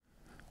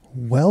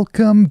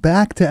Welcome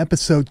back to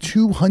episode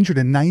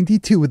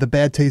 292 of the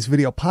Bad Taste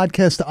Video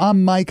Podcast.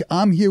 I'm Mike.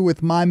 I'm here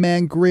with my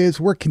man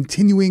Grizz. We're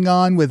continuing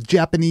on with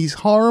Japanese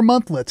Horror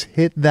Month. Let's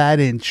hit that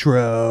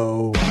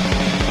intro.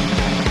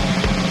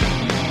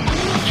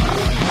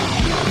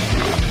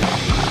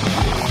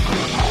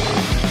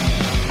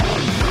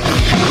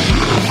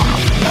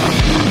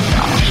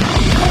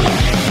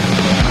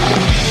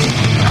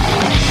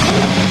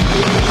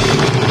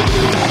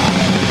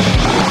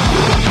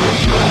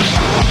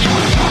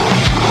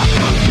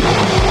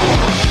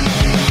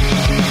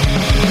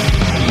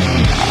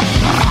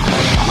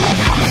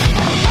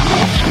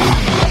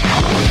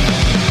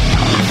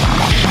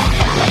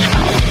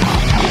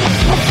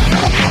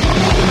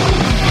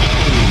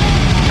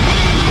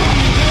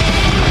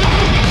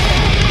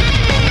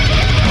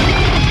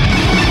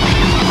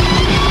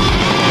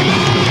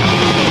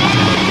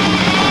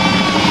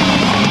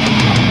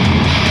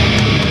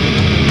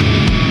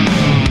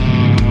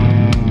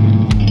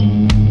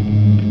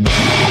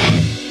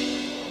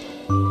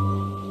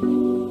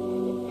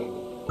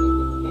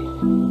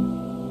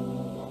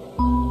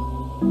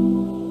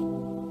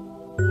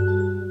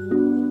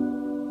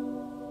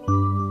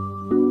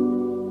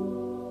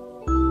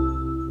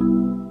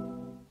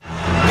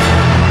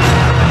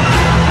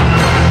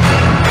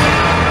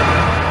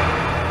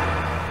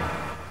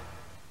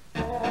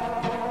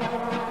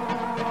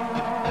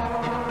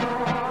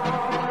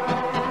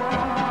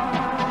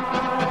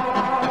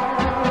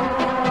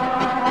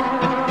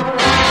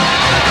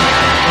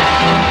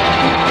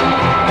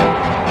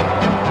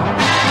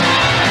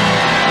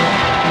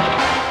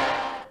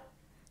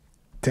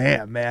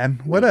 Damn,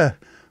 man. What a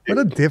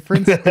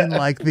difference in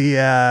like the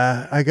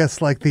I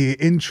guess like the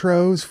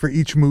intros for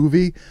each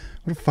movie.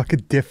 What a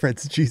fucking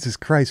difference. Jesus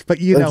Christ.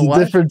 But you know what?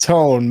 It's a different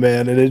tone,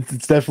 man, and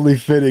it's definitely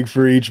fitting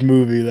for each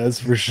movie, that's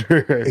for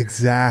sure.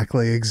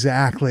 Exactly.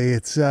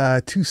 It's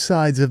two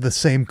sides of the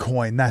same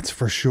coin, that's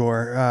for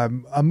sure.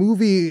 A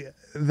movie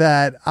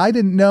that I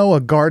didn't know, A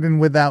Garden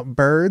Without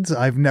Birds.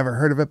 I've never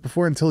heard of it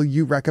before until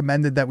you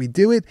recommended that we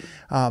do it.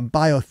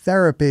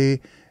 Biotherapy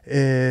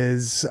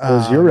is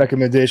was your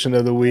recommendation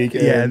of the week.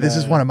 Yeah, and this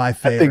is one of my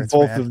favorites. I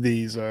think both of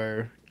these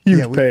are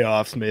huge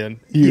payoffs,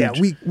 man. Huge. Yeah,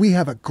 we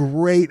have a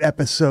great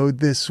episode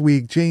this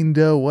week. Jane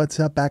Doe,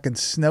 what's up back in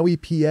snowy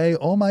PA?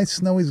 All my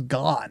snow is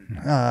gone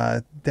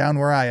down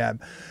where I am.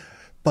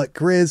 But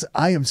Grizz,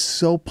 I am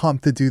so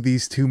pumped to do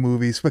these two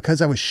movies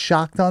because I was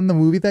shocked on the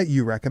movie that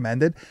you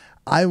recommended.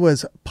 I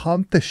was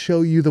pumped to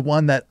show you the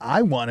one that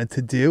I wanted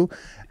to do.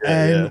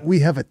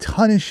 We have a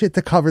ton of shit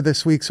to cover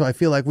this week, so I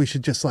feel like we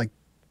should just like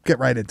get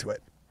right into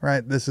it.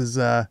 Right? This is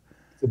a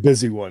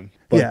busy one,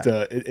 but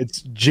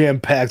it's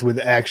jam-packed with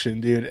action,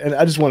 dude. And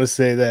I just want to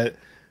say that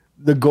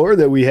the gore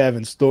that we have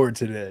in store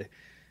today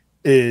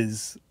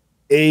is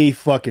a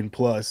fucking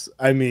plus.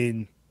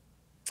 This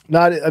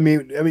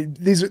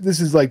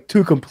is like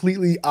two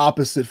completely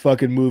opposite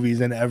fucking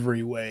movies in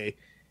every way,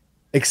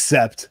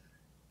 except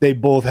they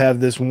both have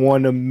this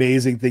one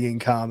amazing thing in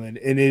common,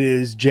 and it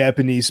is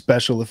Japanese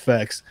special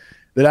effects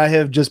that I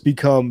have just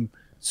become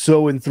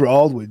so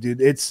enthralled with,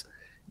 dude.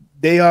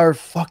 They are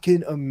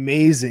fucking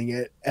amazing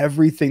at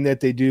everything that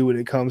they do when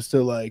it comes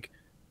to like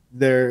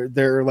their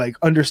like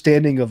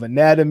understanding of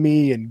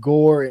anatomy and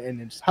gore and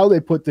it's how they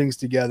put things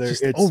together.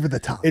 It's over the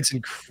top. It's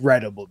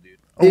incredible, dude.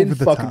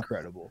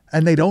 Incredible.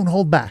 And they don't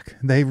hold back.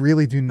 They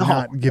really do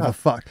not give a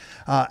fuck.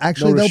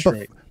 Actually,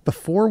 though,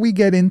 before we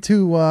get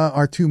into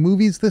our two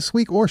movies this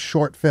week, or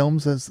short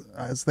films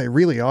as they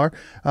really are,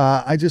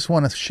 I just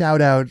want to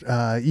shout out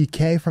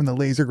EK from the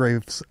Laser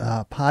Graves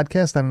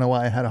podcast. I don't know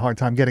why I had a hard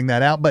time getting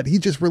that out, but he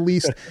just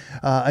released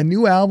a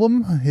new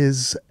album.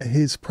 His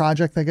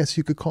project, I guess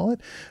you could call it,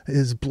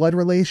 is Blood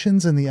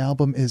Relations, and the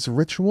album is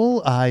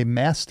Ritual. I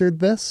mastered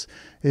this.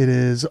 It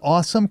is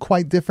awesome,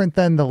 quite different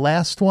than the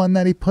last one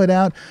that he put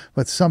out,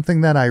 but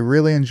something that I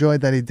really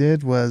enjoyed that he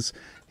did was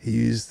he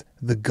used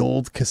the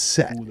gold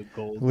cassette,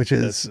 which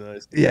is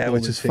nice.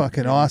 Which is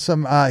fucking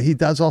awesome. He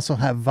does also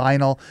have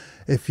vinyl.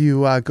 If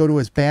you go to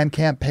his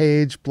Bandcamp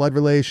page,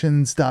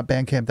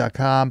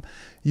 bloodrelations.bandcamp.com,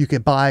 you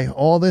can buy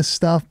all this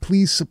stuff.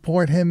 Please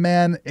support him,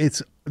 man.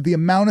 It's the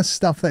amount of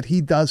stuff that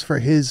he does for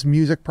his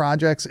music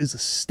projects is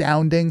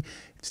astounding.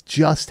 It's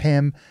just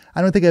him.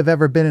 I don't think I've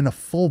ever been in a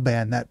full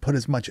band that put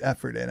as much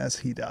effort in as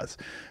he does.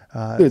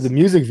 Dude, the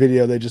music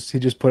video he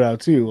just put out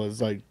too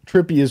was like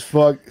trippy as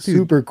fuck,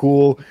 super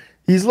cool.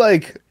 He's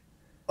like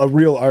a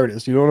real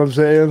artist, you know what I'm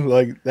saying?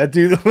 Like that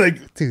dude,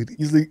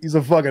 he's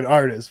a fucking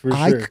artist for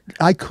sure.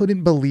 I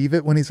couldn't believe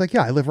it when he's like,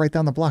 yeah, I live right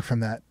down the block from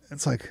that.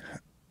 It's like,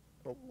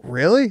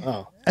 really?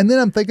 Oh. And then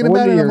I'm thinking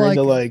about it, and I'm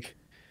like,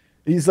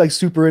 he's like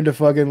super into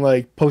fucking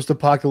like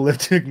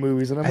post-apocalyptic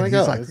movies, and I'm like,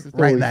 he's like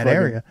right in that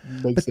area.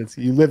 Makes sense.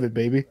 You live it,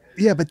 baby.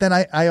 Yeah, but then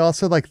I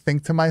also like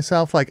think to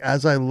myself, like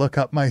as I look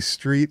up my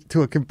street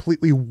to a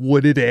completely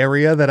wooded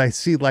area that I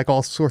see like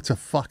all sorts of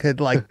fucking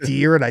like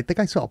deer, and I think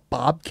I saw a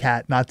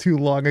bobcat not too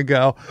long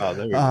ago. Oh,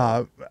 there you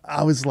go.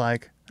 I was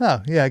like,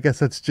 oh yeah, I guess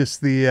that's just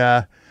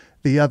the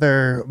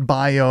other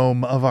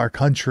biome of our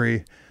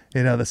country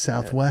You know, the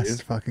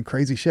Southwest, fucking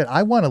crazy shit.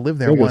 I want to live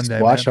there We'll one day,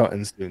 squash man.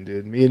 hunting soon,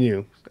 dude. Me and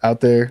you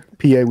out there,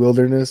 PA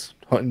wilderness,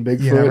 hunting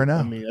Bigfoot. You never know.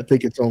 I mean, I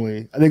think it's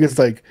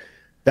like,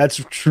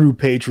 that's true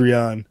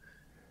Patreon,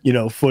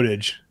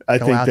 footage. I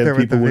Go think out that there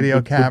with people the video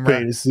would camera.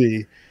 pay to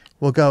see.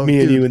 We'll go, me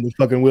and dude, you in the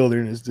fucking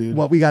wilderness, dude.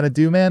 What we got to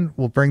do, man,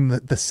 we'll bring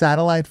the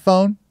satellite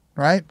phone,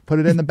 right? Put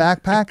it in the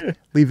backpack,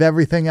 leave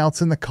everything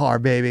else in the car,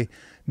 baby.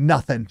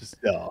 Nothing.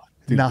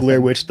 Dude, nothing. Blair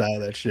Witch style,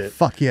 that shit.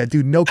 Fuck yeah,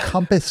 dude. No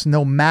compass,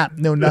 no map,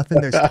 no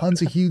nothing. There's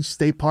tons of huge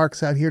state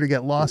parks out here to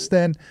get lost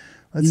in.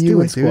 Let's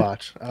do it, dude.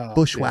 Squatch. Oh,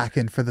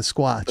 bushwhacking for the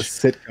Squatch. A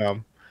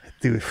sitcom.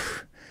 Dude,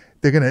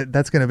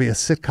 that's gonna be a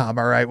sitcom,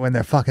 all right, when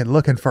they're fucking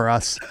looking for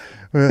us.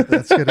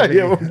 That's gonna be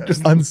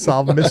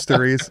unsolved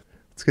mysteries.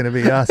 It's going to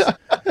be us.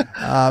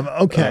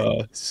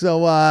 Okay.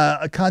 So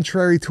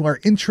contrary to our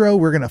intro,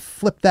 we're going to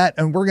flip that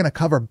and we're going to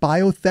cover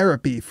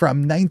Biotherapy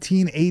from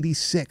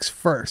 1986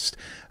 first.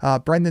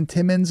 Brendan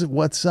Timmons,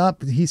 what's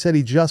up? He said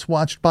he just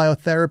watched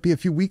Biotherapy a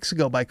few weeks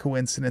ago by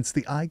coincidence.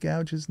 The eye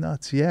gouge is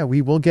nuts. Yeah,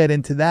 we will get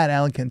into that.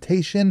 Alan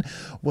Cantation,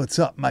 what's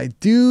up, my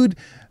dude?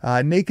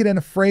 Naked and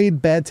Afraid,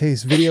 Bad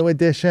Taste Video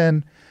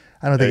Edition.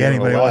 I don't think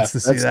anybody wants to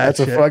see that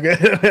shit.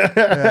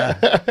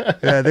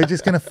 Yeah, they're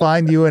just going to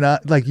find you and I,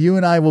 like you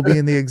and I will be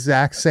in the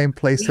exact same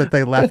place that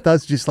they left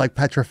us, just like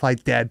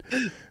petrified dead.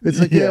 It's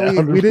like,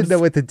 we didn't know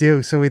what to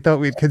do, so we thought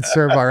we'd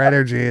conserve our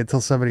energy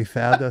until somebody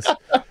found us.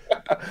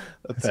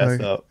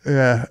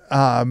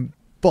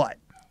 But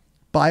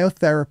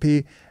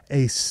Biotherapy,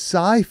 a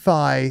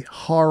sci-fi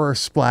horror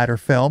splatter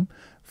film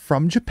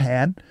from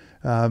Japan.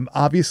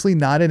 Obviously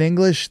not in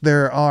English.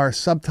 There are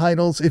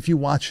subtitles if you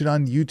watch it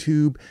on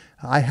YouTube.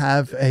 I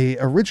have a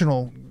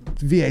original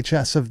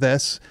VHS of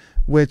this,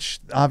 which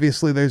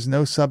obviously there's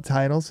no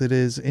subtitles. It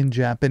is in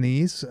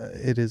Japanese.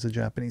 It is a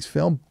Japanese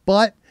film,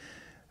 but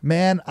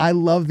man, I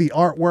love the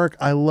artwork.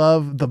 I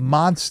love the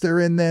monster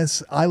in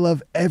this. I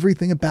love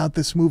everything about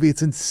this movie.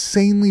 It's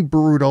insanely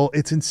brutal.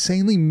 It's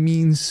insanely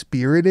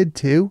mean-spirited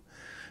too.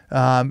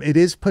 It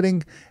is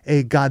putting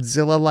a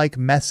Godzilla-like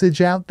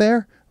message out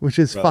there, which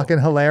is fucking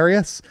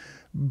hilarious,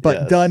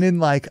 but done in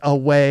like a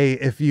way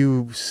if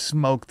you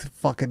smoked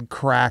fucking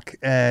crack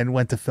and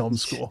went to film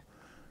school.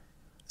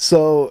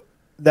 So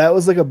that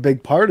was like a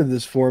big part of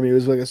this for me. It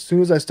was like, as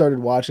soon as I started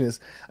watching this,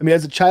 I mean,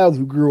 as a child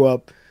who grew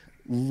up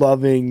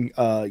loving,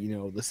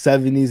 the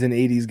 70s and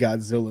 80s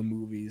Godzilla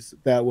movies,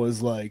 that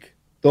was like,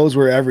 those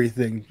were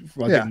everything.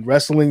 Fucking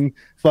wrestling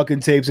fucking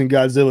tapes and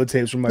Godzilla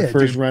tapes from my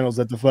first rentals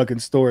at the fucking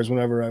stores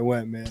whenever I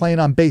went, man. Playing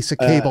on basic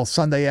cable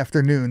Sunday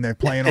afternoon. They're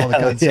playing all the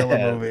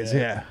Godzilla movies.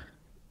 Yeah.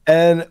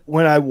 And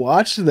when I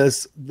watched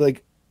this,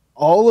 like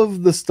all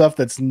of the stuff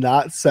that's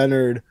not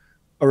centered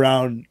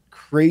around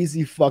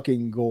crazy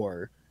fucking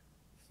gore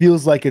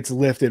feels like it's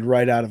lifted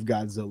right out of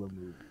Godzilla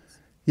movies.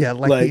 Yeah,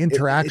 like the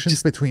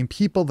interactions between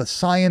people, the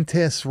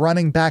scientists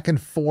running back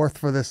and forth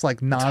for this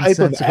like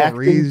nonsensical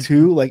reason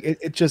too. Like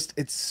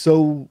it's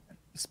so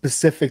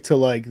specific to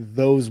like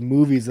those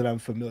movies that I'm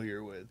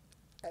familiar with.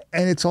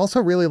 And it's also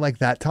really like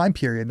that time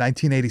period,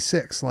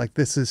 1986. Like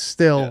this is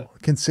still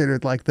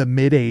considered like the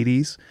mid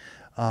 80s.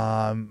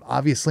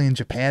 Obviously in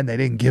Japan, they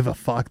didn't give a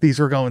fuck. These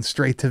were going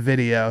straight to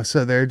video.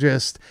 So they're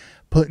just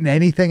putting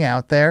anything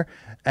out there.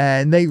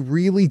 And they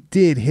really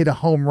did hit a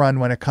home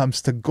run when it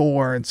comes to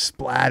gore and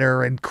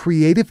splatter and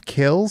creative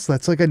kills.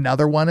 That's like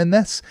another one in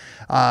this.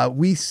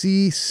 We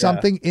see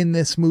something in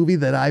this movie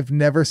that I've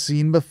never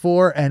seen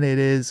before, and it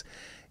is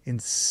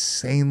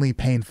insanely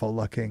painful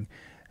looking.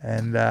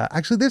 And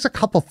actually, there's a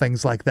couple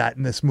things like that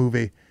in this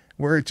movie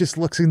where it just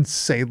looks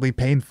insanely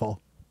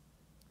painful.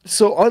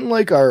 So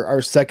unlike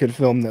our second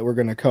film that we're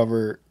going to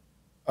cover,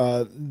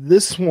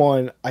 this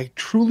one, I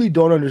truly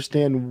don't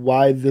understand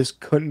why this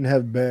couldn't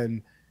have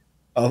been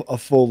a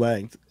full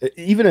length,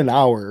 even an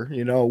hour.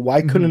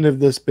 Why couldn't have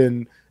this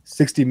been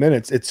 60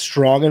 minutes? It's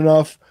strong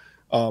enough.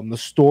 The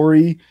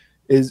story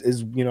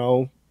is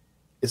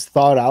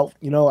thought out,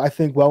 I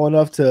think well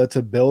enough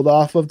to build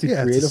off of, to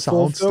create a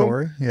full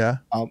story. Yeah.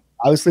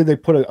 Obviously they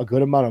put a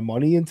good amount of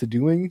money into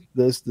doing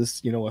this,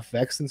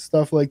 effects and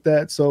stuff like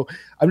that. So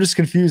I'm just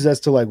confused as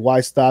to like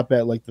why stop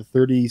at like the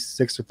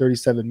 36 or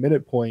 37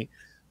 minute point,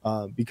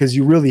 because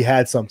you really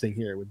had something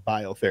here with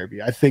Biotherapy.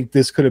 I think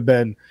this could have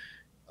been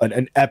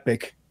an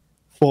epic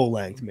full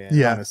length, man.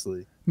 Yeah.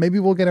 Honestly, maybe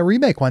we'll get a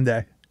remake one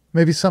day.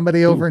 Maybe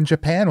somebody over in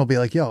Japan will be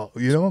like, yo,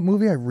 you know what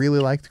movie I really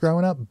liked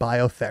growing up?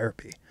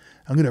 Biotherapy.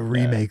 I'm going to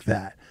remake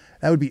that.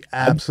 That would be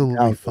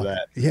absolutely fun.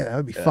 Yeah, that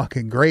would be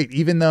fucking great.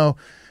 Even though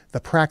the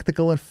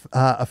practical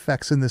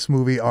effects in this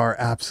movie are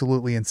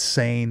absolutely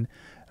insane.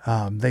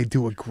 They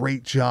do a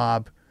great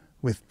job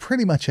with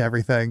pretty much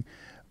everything.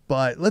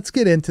 But let's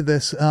get into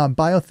this.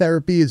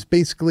 Biotherapy is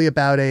basically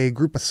about a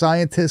group of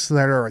scientists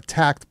that are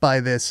attacked by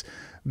this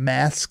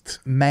masked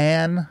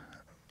man.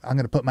 I'm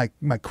going to put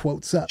my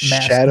quotes up.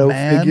 Shadow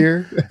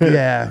figure.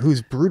 Yeah,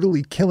 who's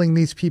brutally killing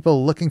these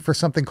people looking for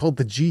something called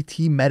the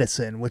GT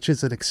medicine, which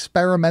is an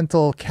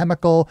experimental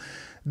chemical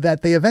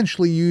that they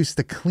eventually use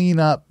to clean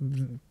up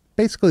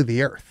basically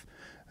the earth.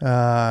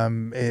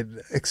 It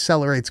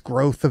accelerates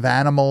growth of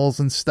animals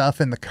and stuff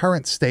in the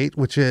current state,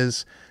 which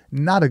is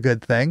Not a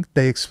good thing.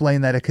 They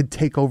explain that it could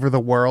take over the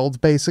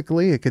world,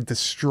 basically. It could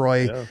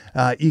destroy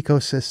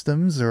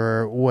ecosystems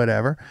or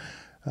whatever.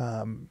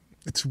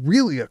 It's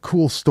really a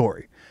cool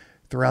story.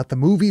 Throughout the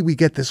movie, we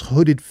get this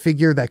hooded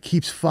figure that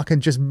keeps fucking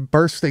just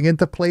bursting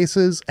into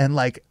places and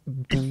like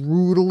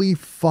brutally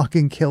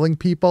fucking killing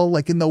people,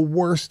 like in the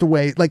worst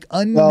way, like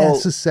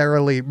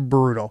unnecessarily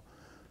brutal.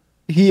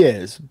 He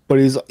is, but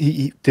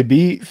he to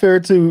be fair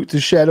to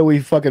shadowy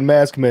fucking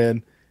mask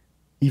man,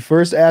 he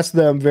first asked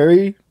them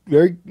very,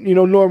 very,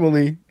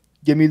 normally,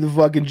 give me the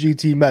fucking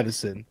GT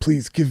medicine.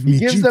 Please give me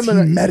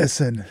GT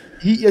medicine.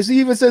 He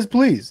even says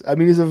please. I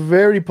mean, he's a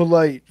very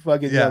polite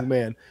fucking young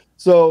man.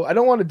 So I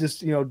don't want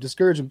to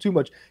discourage him too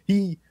much.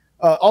 He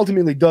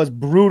ultimately does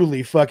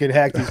brutally fucking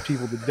hack these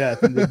people to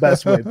death in the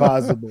best way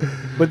possible.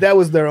 But that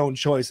was their own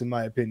choice, in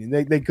my opinion.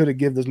 They could have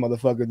given this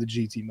motherfucker the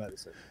GT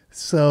medicine.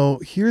 So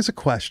here's a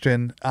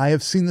question. I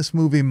have seen this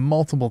movie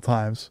multiple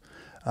times.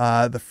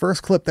 The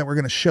first clip that we're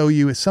going to show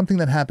you is something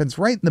that happens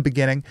right in the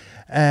beginning,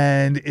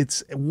 and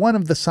it's one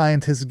of the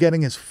scientists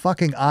getting his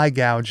fucking eye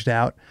gouged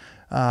out.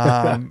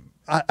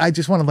 I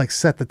just want to like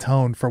set the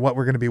tone for what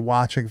we're going to be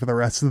watching for the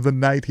rest of the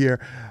night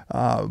here.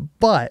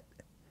 But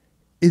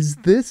is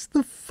this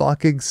the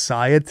fucking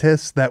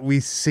scientist that we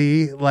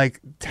see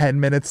like 10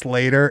 minutes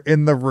later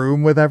in the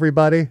room with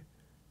everybody?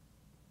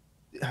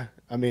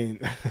 I mean,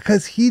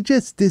 because he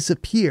just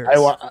disappears.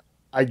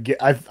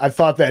 I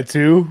thought that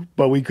too,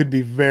 but we could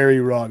be very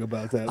wrong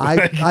about that.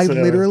 I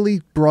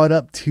literally brought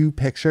up two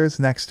pictures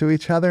next to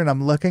each other, and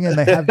I'm looking, and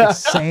they have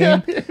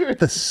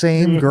the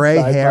same gray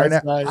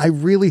hair. I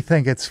really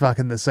think it's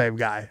fucking the same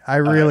guy. I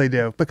really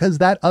do, because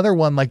that other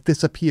one like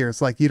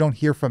disappears. Like you don't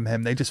hear from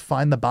him. They just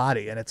find the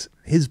body, and it's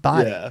his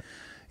body.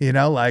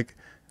 Yeah. Like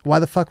why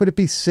the fuck would it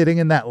be sitting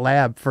in that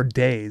lab for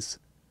days?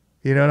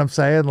 You know what I'm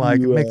saying? Like,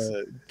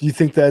 do you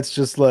think that's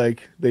just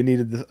like they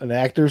needed an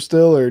actor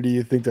still, or do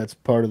you think that's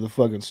part of the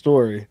fucking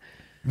story?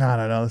 I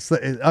don't know.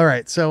 All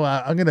right, so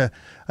I'm gonna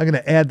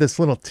add this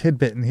little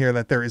tidbit in here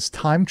that there is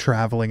time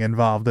traveling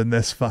involved in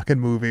this fucking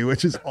movie,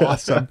 which is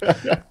awesome.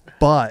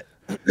 But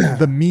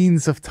the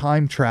means of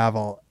time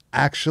travel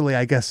actually,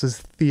 I guess, is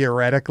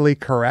theoretically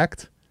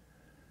correct,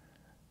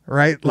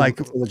 right? Like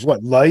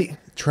what, light?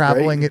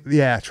 Traveling,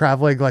 right?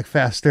 Traveling like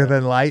faster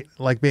than light,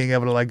 like being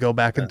able to like go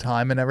back in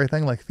time and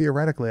everything. Like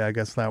theoretically, I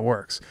guess that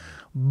works.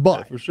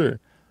 But for sure.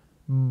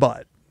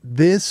 But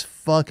this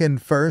fucking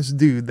first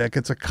dude that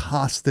gets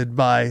accosted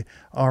by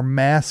our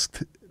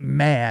masked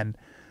man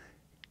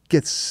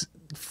gets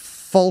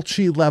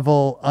Fulci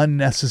level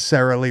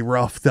unnecessarily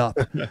roughed up.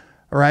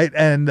 Right.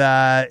 And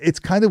it's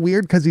kind of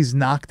weird because he's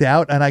knocked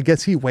out, and I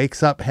guess he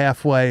wakes up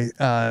halfway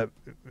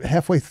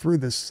through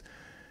this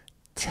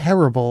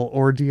terrible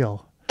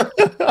ordeal.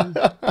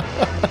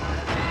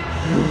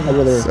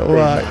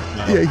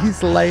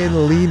 He's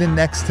leaning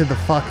next to the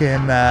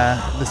fucking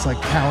this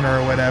like counter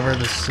or whatever,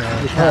 this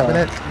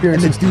cabinet,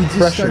 and the dude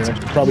just starts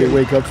probably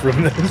wake up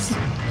from this.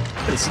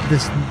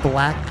 This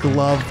black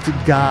gloved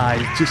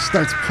guy just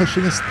starts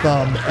pushing his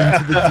thumb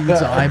into the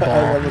dude's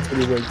eyeball,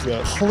 when he wakes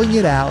up, pulling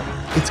it out.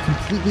 It's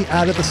completely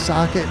out of the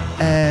socket,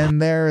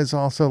 and there is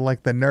also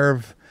like the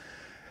nerve,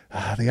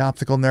 the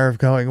optical nerve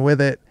going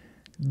with it.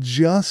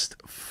 Just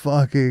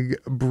fucking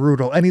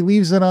brutal. And he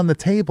leaves it on the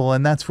table,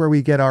 and that's where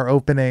we get our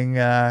opening,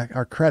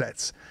 our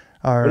credits.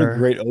 What a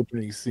great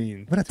opening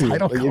scene. What a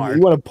title card. If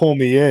you want to pull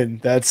me in,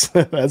 that's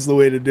the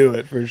way to do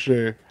it for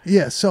sure.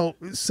 Yeah, so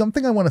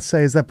something I want to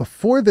say is that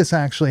before this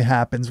actually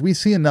happens, we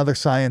see another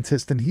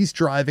scientist, and he's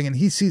driving, and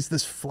he sees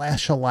this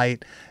flash of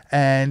light,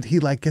 and he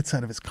like gets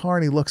out of his car,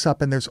 and he looks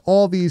up, and there's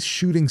all these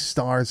shooting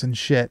stars and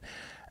shit.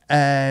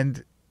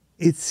 And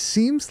it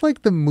seems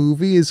like the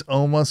movie is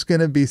almost going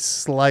to be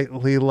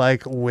slightly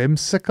like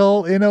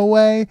whimsical in a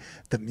way.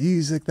 The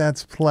music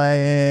that's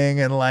playing,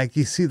 and like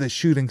you see the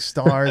shooting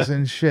stars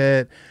and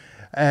shit.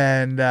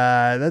 And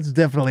that's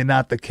definitely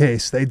not the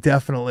case. They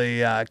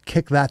definitely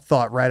kick that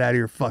thought right out of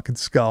your fucking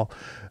skull.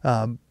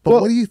 But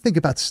what do you think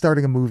about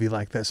starting a movie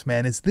like this,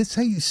 man? Is this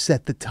how you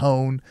set the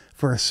tone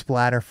for a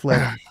splatter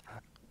flick?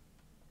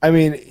 I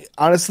mean,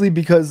 honestly,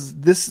 because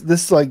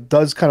this like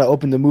does kind of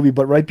open the movie,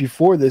 but right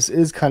before this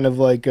is kind of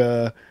like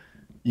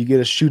you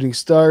get a shooting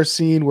star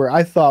scene where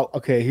I thought,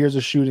 okay, here's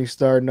a shooting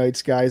star night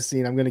sky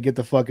scene. I'm gonna get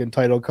the fucking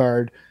title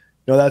card.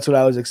 That's what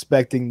I was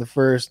expecting the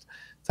first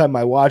time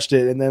I watched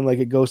it, and then like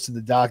it goes to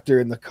the doctor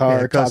in the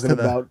car talking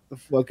about the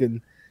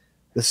fucking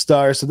the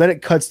stars. So then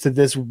it cuts to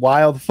this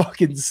wild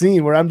fucking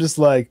scene where I'm just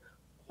like,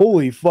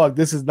 holy fuck,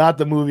 this is not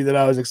the movie that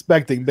I was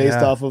expecting based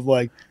off of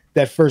like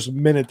that first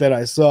minute that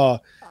I saw.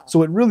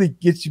 So it really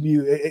gets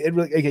you.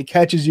 It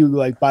catches you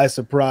like by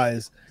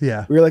surprise.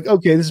 Yeah, you're like,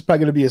 okay, this is probably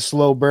gonna be a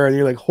slow burn. And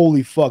you're like,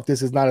 holy fuck,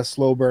 this is not a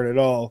slow burn at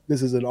all.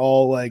 This is an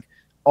all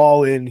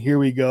in. Here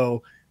we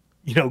go.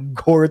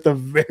 Gore at the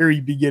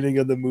very beginning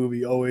of the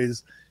movie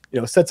always,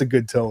 sets a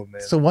good tone,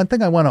 man. So one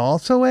thing I want to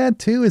also add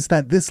too is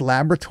that this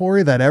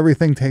laboratory that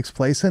everything takes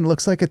place in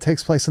looks like it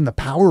takes place in the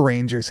Power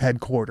Rangers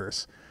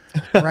headquarters.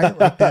 right?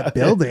 Like that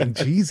building,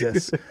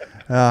 Jesus.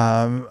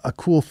 A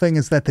cool thing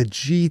is that the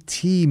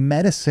GT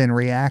medicine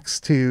reacts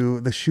to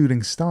the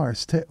shooting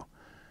stars too.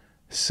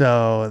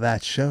 So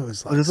that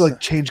shows does it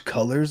like change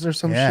colors or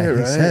some shit, he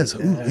right? says,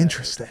 ooh,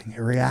 interesting. It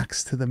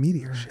reacts to the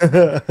meteor shit.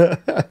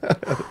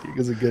 It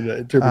was a good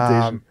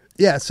interpretation.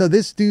 Yeah, so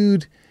this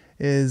dude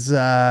is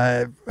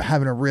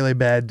having a really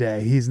bad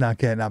day. He's not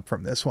getting up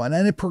from this one.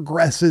 And it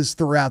progresses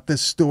throughout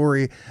this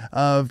story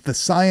of the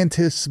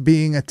scientists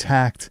being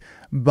attacked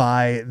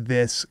by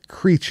this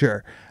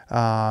creature.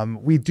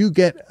 We do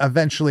get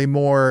eventually a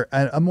more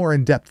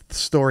in-depth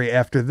story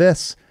after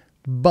this,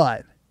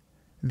 but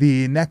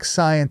the next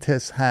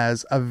scientist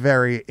has a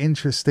very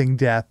interesting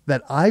death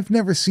that I've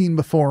never seen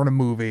before in a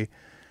movie.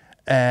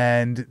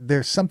 And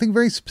there's something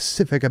very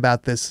specific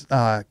about this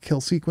kill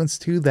sequence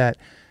too that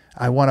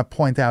I want to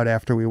point out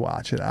after we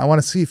watch it. I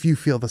want to see if you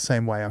feel the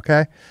same way,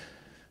 okay?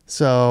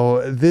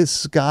 So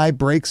this guy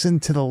breaks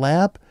into the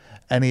lab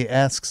and he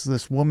asks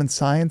this woman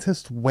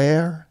scientist,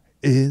 where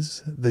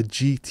is the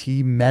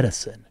GT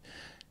medicine?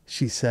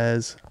 She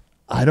says,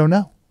 I don't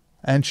know.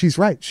 And she's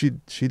right.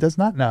 She does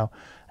not know.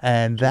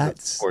 And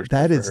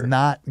that is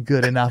not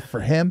good enough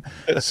for him.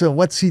 So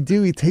what's he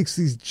do? He takes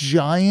these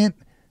giant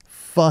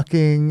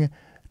fucking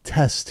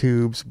test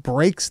tubes,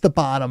 breaks the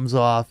bottoms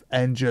off,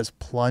 and just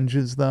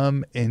plunges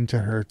them into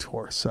her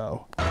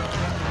torso.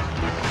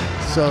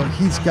 So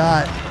he's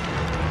got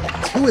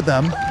 2 of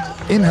them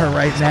in her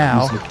right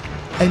now.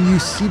 And you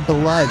see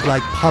blood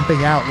like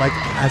pumping out like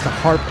as a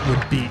heart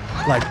would beat.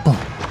 Like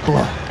blah,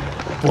 blah,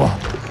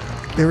 blah.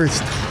 There is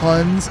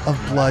tons of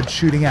blood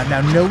shooting out.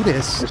 Now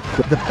notice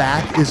the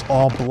back is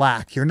all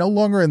black. You're no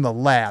longer in the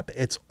lab.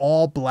 It's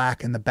all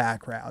black in the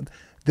background.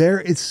 There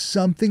is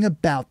something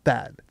about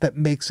that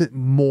makes it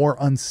more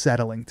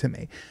unsettling to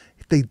me.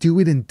 They do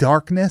it in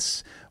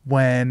darkness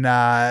when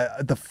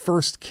the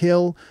first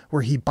kill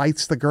where he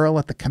bites the girl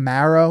at the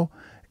Camaro,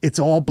 it's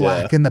all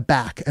black in the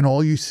back and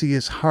all you see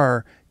is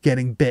her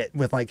getting bit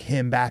with like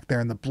him back there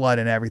in the blood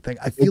and everything.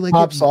 I feel like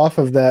pops off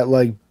of that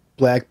like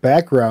black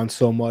background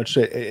so much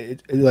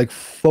it like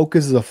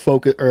forces a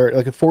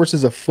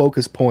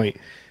focus point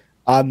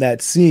on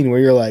that scene where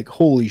you're like,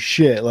 holy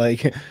shit,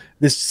 like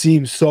this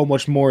seems so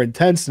much more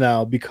intense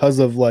now because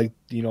of like,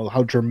 you know,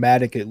 how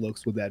dramatic it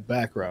looks with that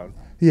background.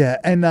 Yeah,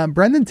 and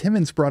Brendan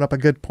Timmons brought up a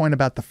good point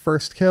about the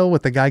first kill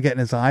with the guy getting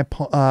his eye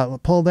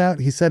pulled out.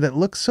 He said it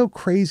looks so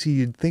crazy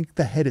you'd think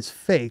the head is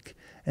fake,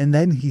 and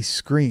then he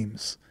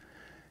screams.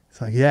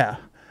 It's like, yeah,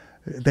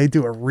 they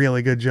do a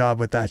really good job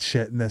with that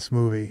shit in this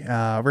movie.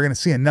 We're going to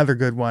see another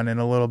good one in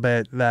a little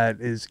bit that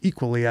is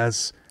equally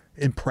as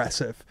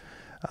impressive.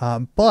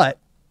 But,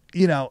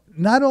 you know,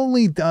 not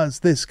only does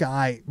this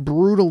guy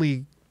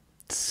brutally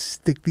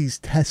stick these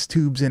test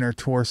tubes in her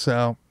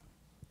torso,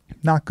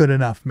 not good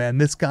enough, man.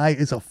 This guy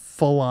is a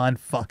full-on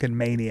fucking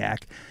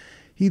maniac.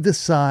 He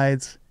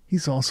decides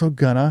he's also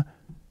gonna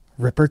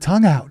rip her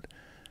tongue out.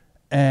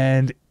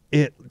 And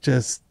it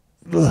just,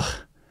 ugh.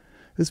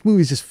 This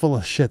movie's just full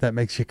of shit that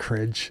makes you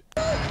cringe.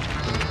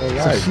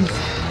 So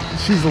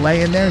she's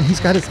laying there and he's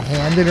got his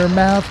hand in her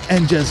mouth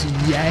and just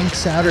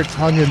yanks out her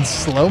tongue in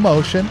slow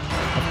motion,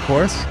 of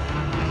course.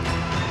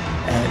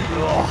 And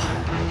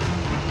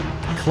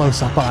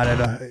close up on it.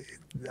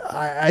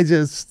 I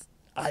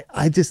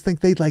just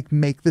think they like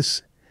make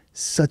this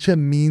such a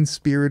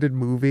mean-spirited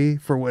movie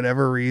for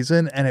whatever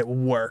reason, and it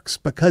works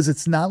because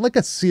it's not like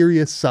a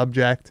serious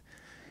subject.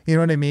 You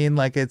know what I mean?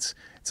 Like it's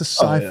a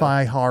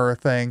sci-fi horror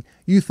thing.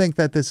 You think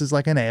that this is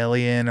like an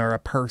alien or a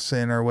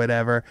person or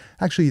whatever.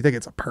 Actually, you think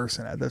it's a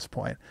person at this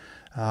point.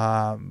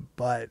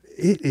 But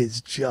it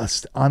is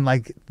just on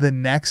like the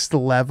next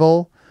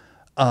level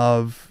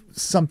of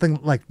something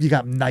like you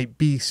got Night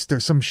Beast or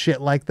some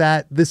shit like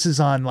that. This is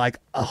on like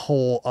a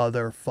whole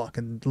other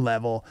fucking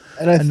level.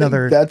 And I think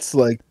that's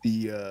like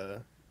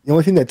the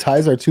only thing that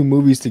ties our 2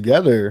 movies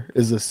together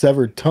is the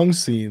severed tongue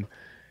scene.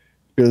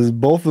 Because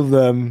both of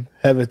them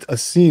have a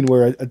scene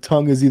where a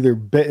tongue is either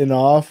bitten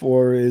off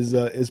or is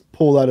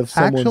pulled out of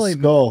someone's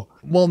skull.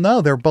 Well,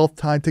 no, they're both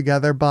tied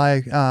together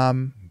by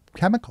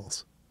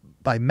chemicals,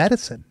 by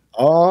medicine.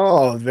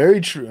 Oh, very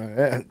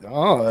true.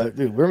 Oh,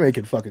 dude, we're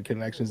making fucking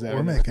connections.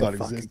 We're making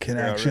fucking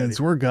connections.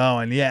 We're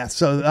going, yeah.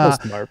 So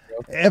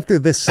after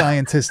this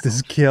scientist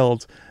is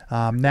killed,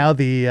 now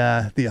the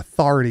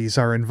authorities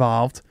are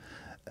involved.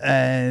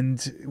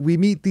 And we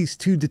meet these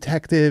 2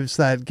 detectives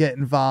that get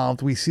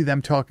involved. We see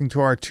them talking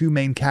to our 2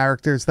 main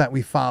characters that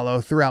we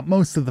follow throughout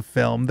most of the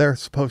film. They're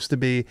supposed to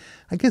be,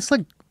 I guess,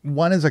 like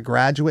one is a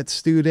graduate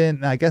student.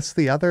 And I guess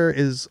the other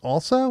is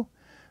also,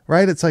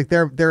 right? It's like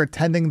they're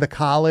attending the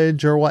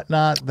college or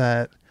whatnot.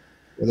 That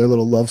their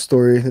little love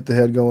story that they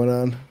had going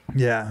on.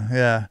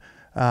 Yeah.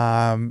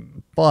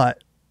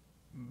 But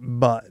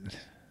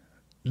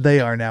they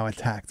are now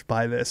attacked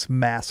by this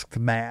masked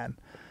man.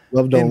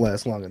 Love don't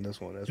last long in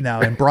this one.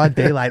 Now, in broad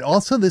daylight.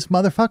 Also, this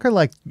motherfucker,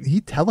 like, he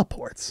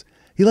teleports.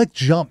 He, like,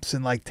 jumps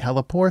and, like,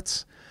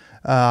 teleports.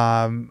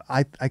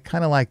 I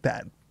kind of like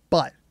that.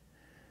 But...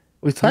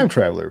 well, he's a time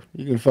traveler.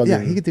 You can fucking...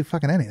 yeah, he could do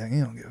fucking anything. He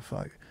don't give a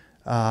fuck.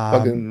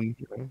 Fucking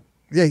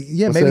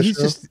Yeah. Maybe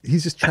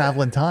he's just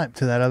traveling time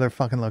to that other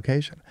fucking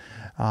location.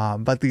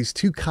 But these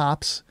two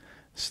cops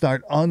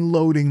start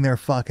unloading their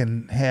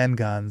fucking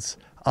handguns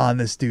on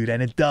this dude,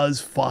 and it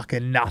does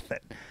fucking nothing.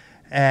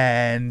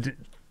 And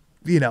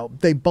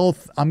they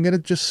both, I'm gonna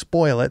just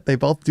spoil it, they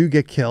both do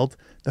get killed.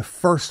 The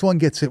first one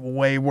gets it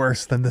way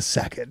worse than the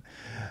second.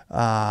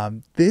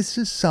 This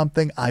is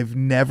something I've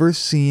never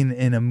seen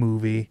in a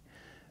movie.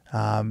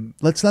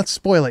 Let's not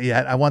spoil it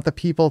yet. I want the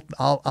people,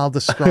 I'll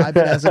describe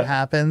it as it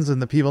happens,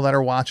 and the people that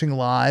are watching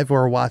live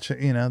or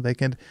watching, they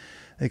could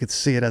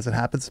see it as it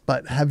happens.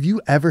 But have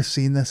you ever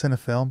seen this in a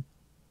film?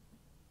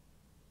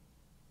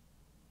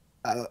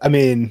 I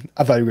mean,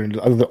 I thought you were going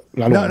to, I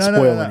don't want to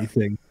spoil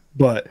anything,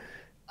 but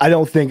I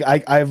don't think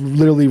I've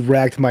literally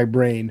racked my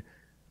brain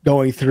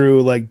going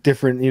through like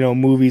different,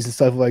 movies and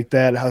stuff like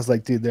that. I was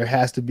like, dude, there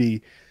has to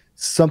be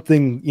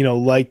something,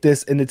 like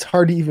this. And it's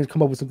hard to even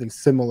come up with something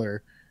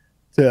similar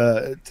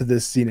to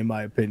this scene, in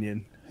my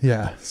opinion.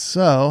 Yeah.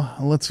 So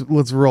let's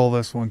roll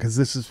this one, because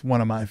this is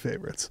one of my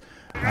favorites.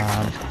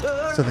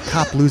 So the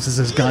cop loses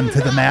his gun to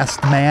the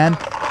masked man.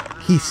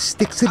 He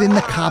sticks it in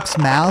the cop's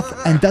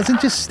mouth, and doesn't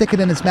just stick it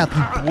in his mouth.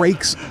 He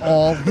breaks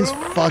all his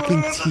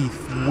fucking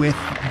teeth with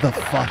the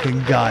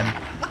fucking gun.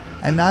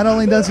 And not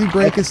only does he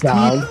break his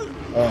teeth,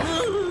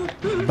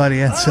 but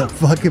he ends up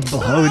fucking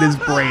blowing his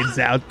brains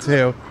out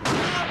too.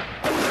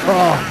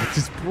 Oh, it's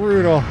just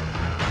brutal.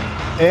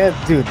 And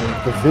dude,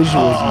 the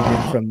visuals you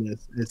get from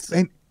this,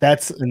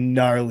 that's a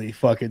gnarly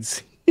fucking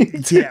scene.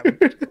 Yeah.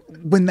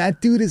 When that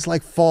dude is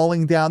like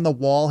falling down the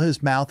wall,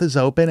 his mouth is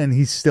open and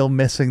he's still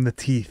missing the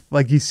teeth.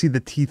 Like you see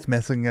the teeth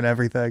missing and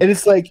everything. And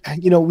it's like,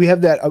 we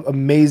have that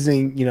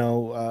amazing,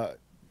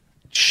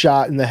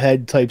 shot in the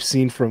head type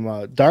scene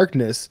from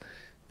Darkness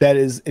that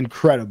is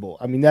incredible.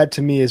 I mean, that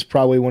to me is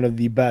probably one of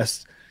the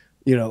best,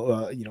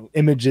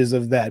 images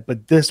of that.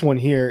 But this one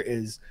here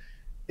is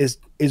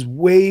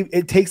way,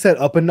 it takes that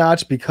up a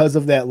notch because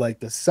of that, like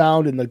the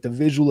sound and like the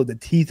visual of the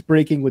teeth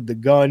breaking with the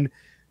gun.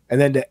 And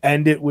then to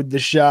end it with the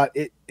shot,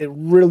 it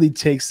really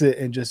takes it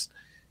and just,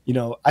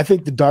 I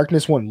think the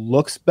Darkness one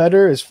looks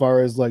better as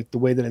far as like the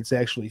way that it's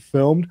actually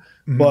filmed.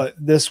 Mm-hmm. But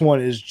this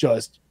one is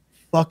just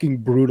fucking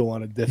brutal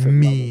on a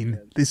different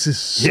level. This is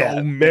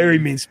so very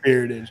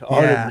mean-spirited.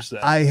 100%. Yeah,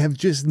 I have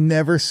just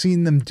never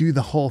seen them do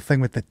the whole thing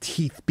with the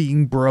teeth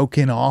being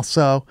broken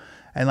also.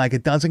 And like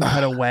it doesn't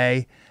cut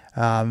away.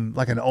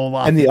 Like an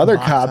Olaf. And the other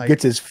cop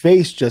gets his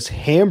face just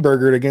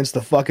hamburgered against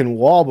the fucking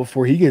wall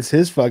before he gets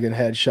his fucking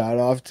head shot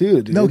off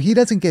too, dude. No, he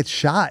doesn't get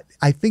shot.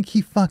 I think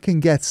he fucking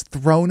gets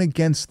thrown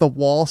against the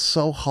wall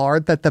so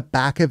hard that the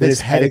back of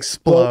his head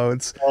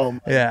explodes. Oh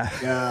my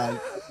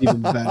God.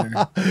 Even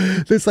better.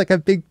 There's like a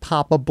big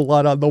pop of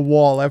blood on the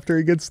wall after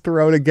he gets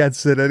thrown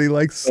against it, and he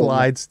like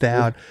slides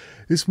down.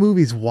 This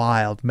movie's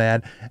wild,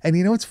 man. And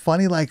it's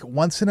funny, like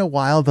once in a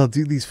while they'll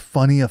do these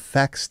funny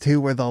effects too,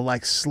 where they'll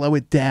like slow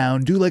it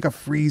down, do like a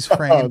freeze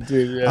frame. Oh,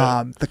 dude,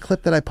 yeah. The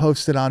clip that I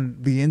posted on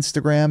the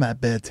Instagram at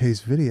Bad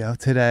Taste Video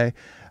today,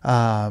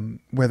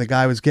 where the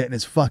guy was getting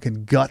his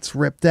fucking guts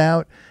ripped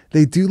out,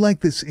 they do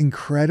like this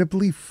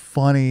incredibly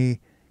funny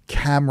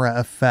camera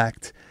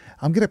effect.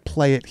 I'm going to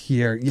play it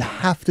here. You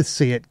have to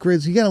see it.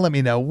 Grizz, you got to let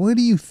me know. What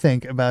do you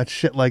think about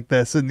shit like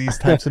this in these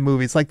types of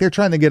movies? Like they're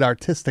trying to get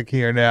artistic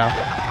here now.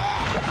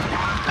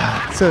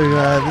 So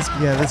this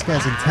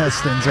guy's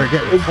intestines are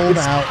getting pulled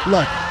out.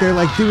 Look, they're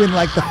like doing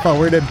like the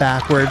forward and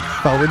backward.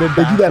 They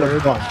do that a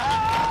bunch.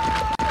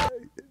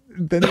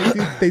 Then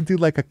they do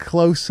like a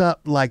close up,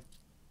 like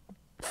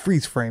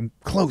freeze frame,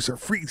 closer,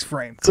 freeze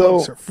frame,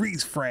 closer,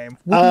 freeze frame.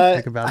 What do you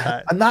think about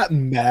that? I'm not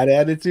mad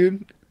at it,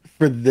 dude.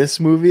 For this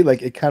movie,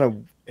 like it kind of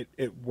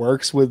it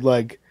works with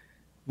like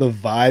the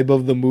vibe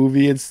of the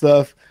movie and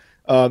stuff.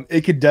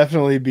 It could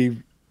definitely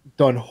be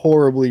done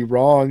horribly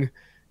wrong.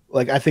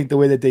 Like I think the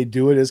way that they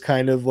do it is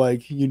kind of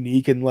like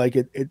unique, and like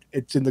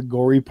it's in the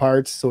gory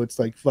parts, so it's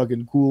like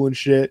fucking cool and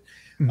shit.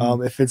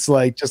 Mm-hmm. If it's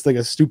like just like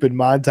a stupid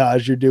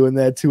montage, you're doing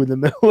that too in the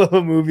middle of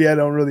a movie, I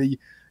don't really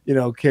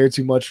care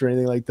too much or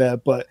anything like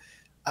that. But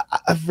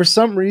for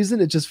some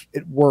reason, it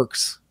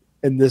works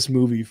in this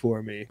movie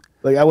for me.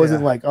 Like I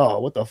wasn't like, oh,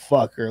 what the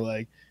fuck, or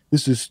like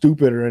this is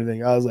stupid or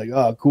anything. I was like,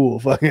 oh, cool,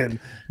 fucking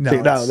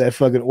take out that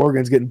fucking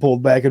organ's getting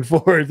pulled back and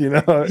forth,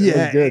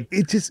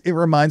 It it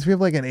reminds me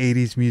of like an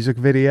 80s music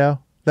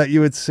video that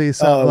you would see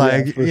something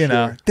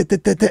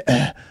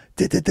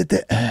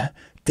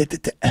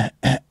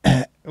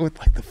with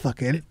like the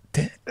fucking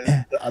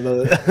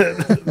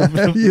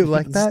you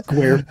like that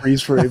square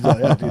freeze frame.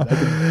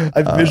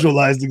 I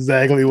visualized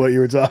exactly what you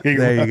were talking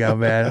about. There you go,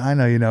 man. I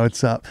know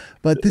what's up.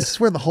 But this is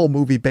where the whole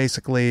movie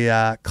basically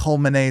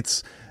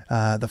culminates.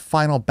 The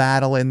final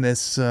battle in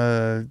this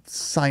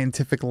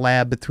scientific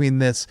lab between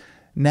this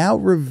now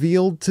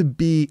revealed to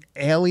be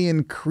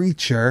alien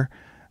creature,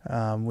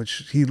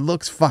 which he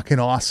looks fucking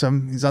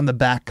awesome. He's on the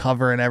back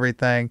cover and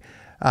everything.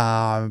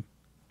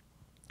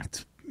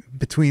 It's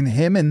between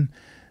him and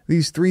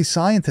these three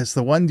scientists.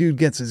 The one dude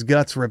gets his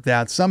guts ripped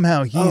out.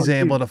 Somehow he's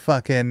able to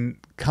fucking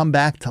come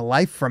back to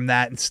life from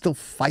that and still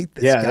fight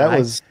this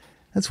guy.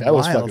 That's that wild.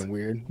 was fucking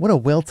weird. What a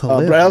will to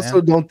live. But I also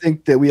man. don't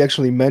think that we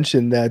actually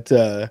mentioned that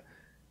the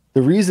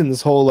reason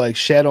this whole like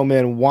Shadow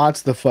Man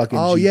wants the fucking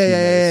GT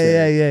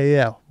medicine.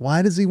 Yeah.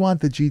 Why does he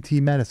want the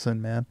GT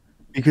medicine, man?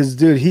 Because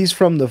dude, he's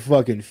from the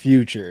fucking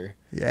future.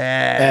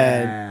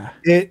 Yeah.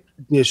 And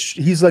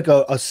he's like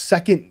a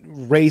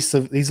second race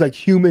of he's like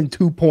human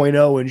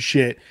 2.0 and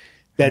shit.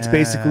 That's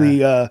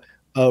basically a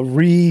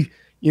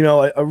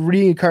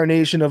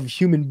reincarnation of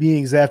human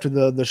beings after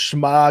the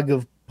schmog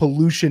of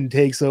pollution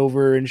takes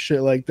over and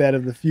shit like that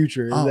of the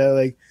future. Is that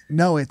like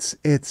no, it's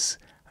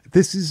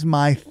this is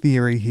my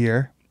theory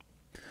here.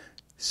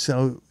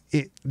 So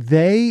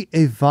they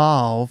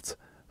evolved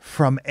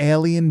from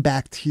alien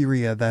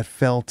bacteria that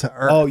fell to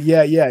Earth. Oh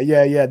yeah.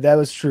 That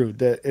was true.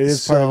 That it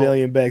is part of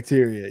alien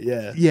bacteria.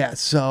 Yeah. Yeah.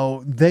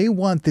 So they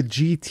want the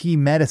GT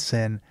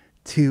medicine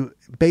to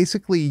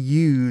basically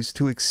use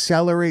to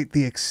accelerate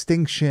the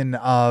extinction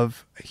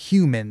of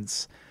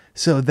humans,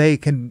 so they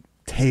can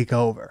take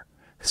over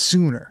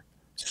sooner.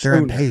 They're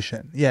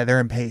impatient. Yeah, they're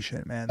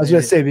impatient, man. I was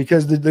gonna say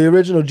because the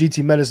original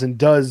GT medicine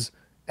does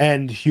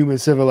end human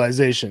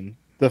civilization.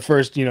 The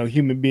first,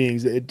 human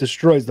beings, it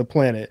destroys the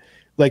planet.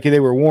 Like they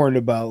were warned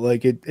about,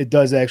 like it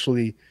does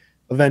actually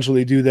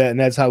eventually do that, and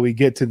that's how we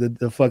get to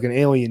the fucking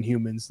alien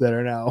humans that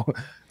are now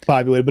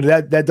populated.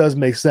 But that does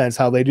make sense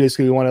how they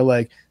basically want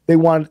to they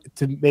want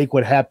to make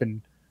what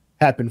happen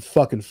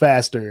fucking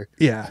faster.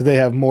 Yeah, so they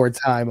have more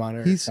time on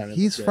Earth.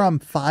 He's from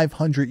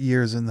 500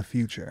 years in the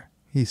future.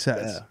 He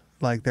says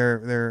like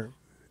they're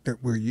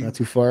we're not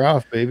too far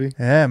off, baby.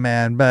 Yeah,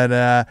 man.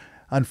 But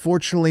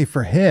unfortunately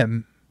for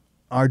him.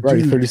 Our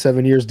dude,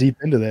 37 years deep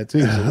into that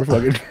too. So we're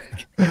fucking.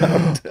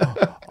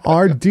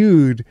 Our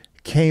dude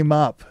came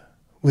up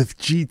with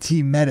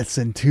GT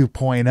Medicine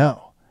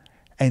 2.0,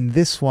 and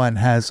this one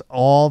has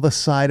all the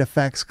side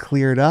effects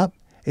cleared up.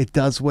 It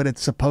does what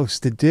it's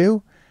supposed to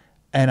do,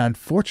 and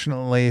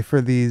unfortunately for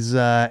these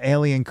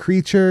alien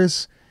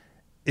creatures,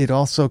 it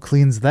also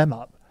cleans them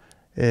up.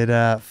 It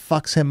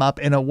fucks him up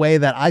in a way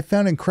that I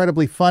found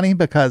incredibly funny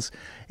because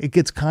it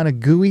gets kind of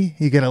gooey.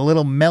 You get a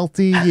little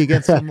melty. You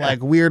get some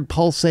like weird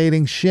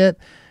pulsating shit.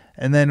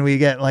 And then we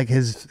get like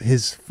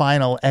his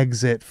final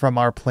exit from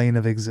our plane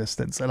of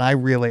existence. And I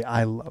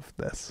love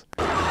this.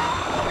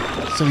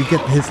 So we get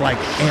his like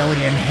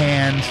alien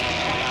hand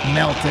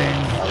melting.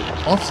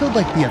 Also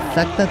like the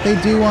effect that they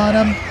do on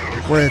him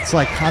where it's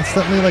like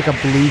constantly like a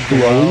blue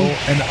glow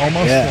and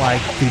almost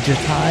like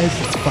digitized.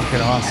 It's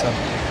fucking awesome.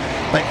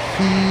 But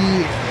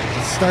he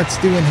starts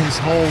doing his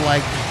whole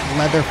like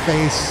leather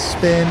face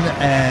spin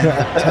and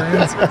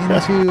turns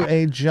into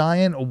a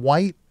giant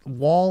white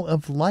wall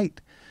of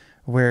light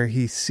where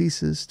he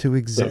ceases to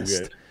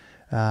exist.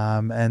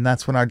 And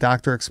that's when our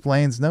doctor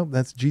explains, nope,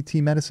 that's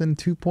GT Medicine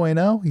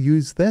 2.0.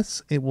 Use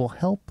this. It will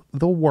help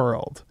the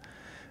world.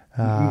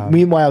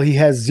 Meanwhile, he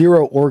has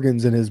 0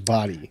 organs in his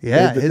body.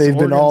 Yeah, they've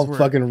been all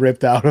fucking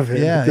ripped out of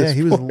him. Yeah,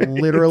 he was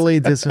literally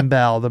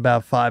disemboweled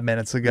about 5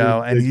 minutes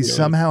ago, and he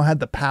somehow had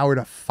the power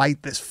to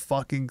fight this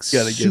fucking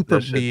super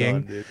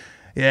being.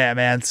 Yeah,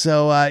 man.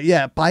 So,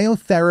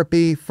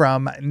 Biotherapy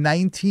from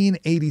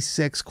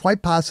 1986,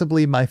 quite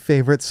possibly my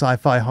favorite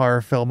sci-fi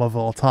horror film of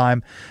all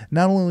time.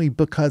 Not only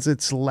because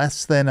it's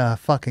less than a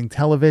fucking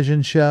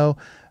television show,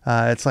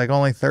 it's like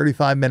only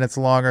 35 minutes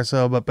long or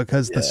so, but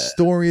because the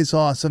story is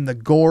awesome, the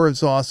gore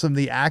is awesome,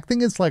 the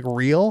acting is like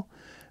real.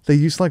 They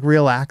use like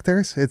real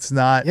actors. It's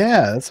not.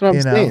 Yeah, that's what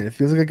I'm saying. It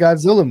feels like a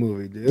Godzilla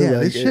movie, dude. Yeah,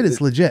 this shit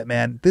is legit,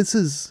 man. This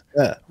is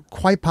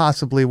quite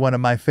possibly one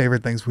of my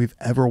favorite things we've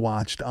ever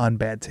watched on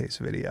Bad Taste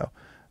Video.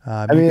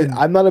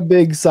 I'm not a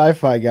big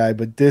sci-fi guy,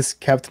 but this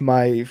kept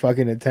my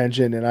fucking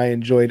attention, and I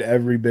enjoyed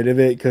every bit of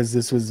it because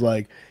this was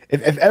like,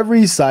 if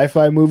every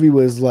sci-fi movie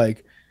was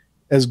like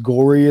as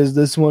gory as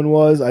this one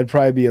was, I'd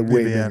probably be a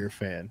way bigger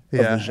fan.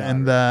 Yeah,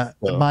 and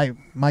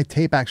my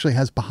tape actually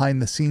has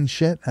behind the scenes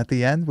shit at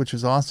the end, which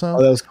is awesome.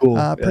 Oh, that was cool.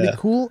 Pretty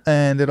cool,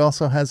 and it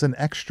also has an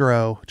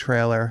extra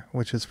trailer,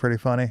 which is pretty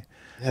funny.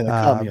 Yeah,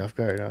 that caught me off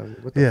guard.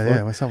 What the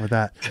fuck? What's up with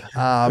that?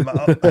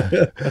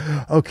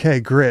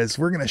 Okay, Grizz,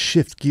 we're gonna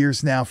shift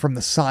gears now from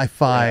the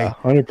sci-fi,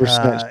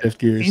 100% shift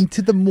gears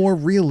into the more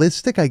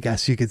realistic, I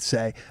guess you could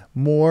say.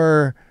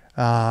 More.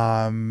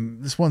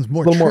 This one's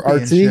more, a little more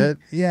artsy. Shit.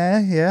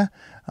 Yeah.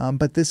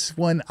 But this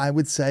one, I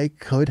would say,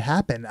 could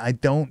happen. I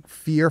don't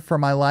fear for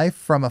my life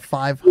from a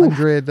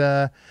 500.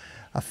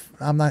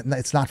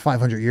 It's not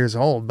 500 years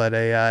old, but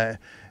a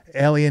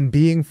alien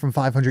being from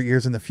 500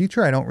 years in the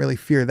future. I don't really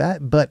fear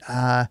that, but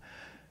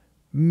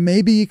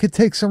maybe you could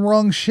take some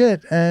wrong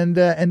shit and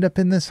end up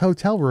in this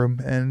hotel room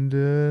and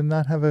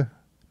not have a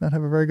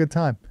very good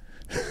time.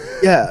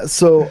 Yeah.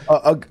 So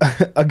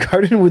a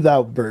garden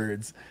without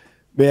birds.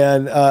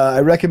 Man, I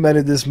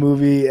recommended this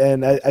movie,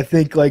 and I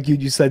think, like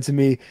you said to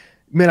me,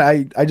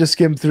 man, I just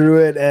skimmed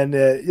through it, and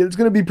it's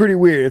going to be pretty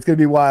weird. It's going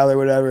to be wild or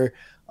whatever.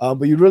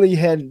 But you really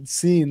hadn't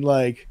seen,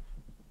 like,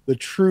 the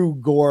true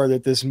gore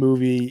that this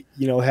movie,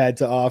 had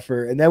to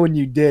offer. And then when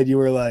you did, you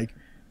were like,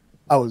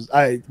 I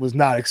was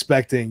not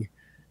expecting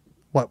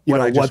what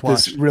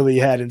this really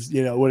had,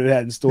 what it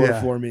had in store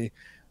for me.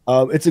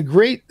 It's a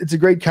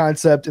great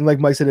concept, and like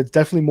Mike said, it's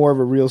definitely more of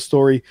a real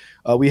story.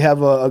 We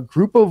have a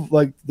group of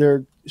like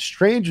they're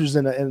strangers,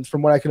 and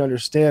from what I can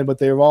understand, but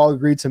they've all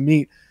agreed to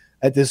meet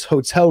at this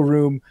hotel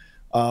room.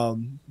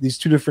 These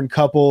two different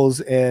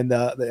couples, and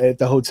at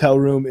the hotel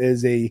room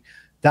is a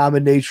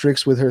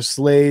dominatrix with her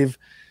slave,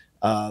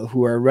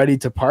 who are ready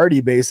to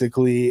party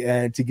basically.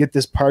 And to get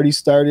this party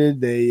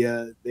started, they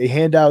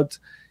hand out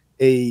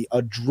a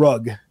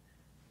drug,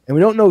 and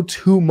we don't know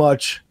too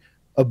much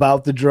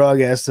about the drug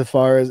as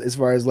far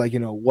as like, you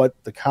know,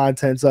 what the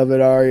contents of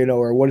it are, you know,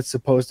 or what it's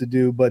supposed to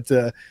do. But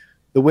the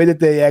way that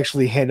they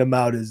actually hand them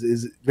out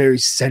is very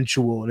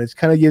sensual, and it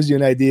kind of gives you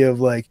an idea of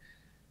like,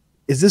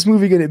 is this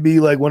movie going to be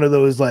like one of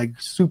those like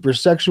super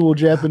sexual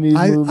Japanese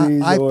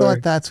movies? I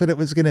thought that's what it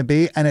was going to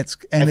be, and I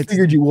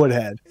figured you would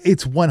have.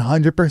 It's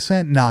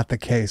 100% not the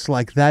case.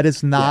 Like that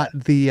is not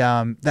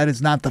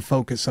the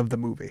focus of the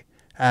movie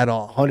at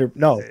all. 100.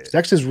 No,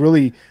 sex is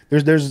really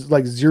there's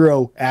like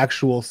zero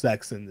actual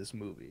sex in this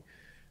movie.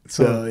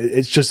 So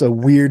it's just a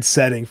weird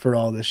setting for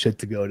all this shit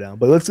to go down.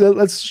 But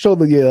let's show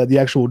the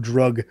actual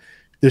drug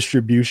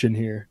distribution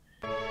here.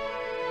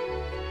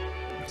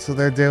 So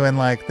they're doing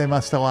like, they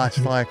must have watched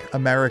like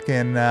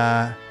American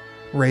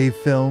rave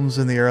films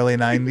in the early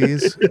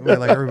 90s where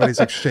like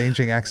everybody's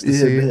exchanging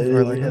ecstasy. Yeah,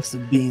 or, like, have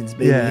some beans,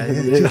 baby.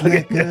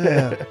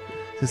 Yeah,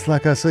 just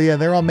like us. So yeah,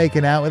 they're all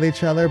making out with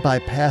each other by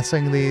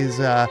passing these,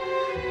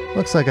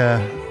 looks like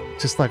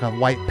just like a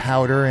white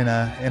powder in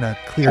a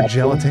clear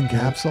gelatin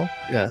capsule.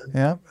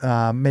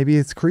 Yeah. Maybe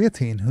it's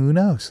creatine. Who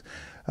knows?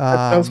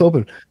 I was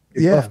hoping.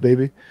 Off,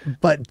 baby.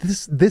 But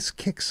this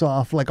kicks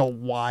off like a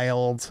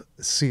wild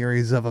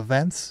series of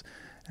events,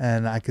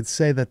 and I could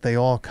say that they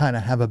all kind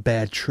of have a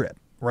bad trip,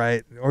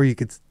 right? Or you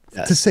could,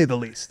 to say the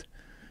least.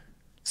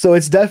 So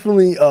it's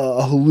definitely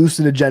a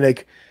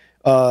hallucinogenic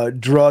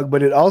drug,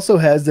 but it also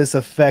has this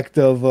effect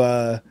of,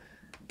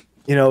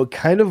 you know,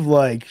 kind of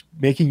like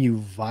making you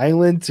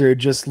violent or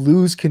just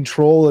lose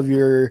control of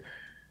your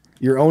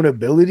own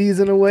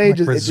abilities in a way. Like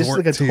it's just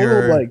like a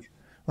total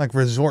like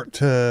resort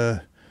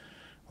to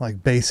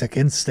like basic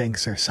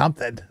instincts or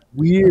something.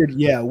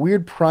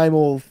 Weird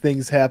primal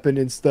things happen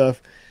and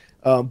stuff.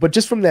 But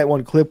just from that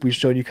one clip we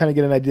showed, you kind of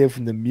get an idea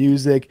from the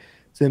music.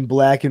 It's in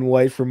black and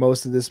white for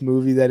most of this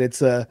movie, that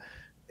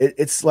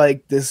it's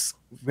like this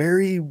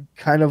very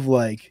kind of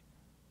like,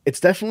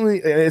 it's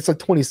like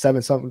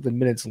 27 something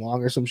minutes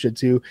long or some shit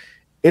too.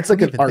 It's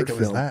like an art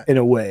film in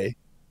a way.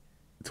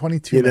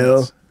 22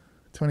 minutes.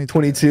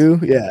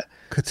 22, yeah.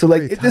 So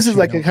like this is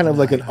like a kind of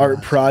like an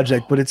art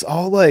project, but it's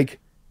all like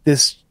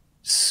this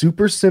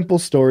super simple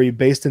story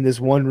based in this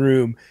one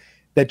room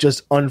that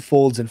just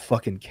unfolds in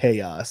fucking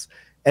chaos.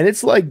 And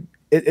it's like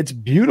it's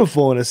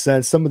beautiful in a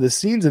sense, some of the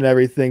scenes and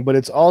everything, but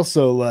it's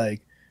also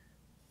like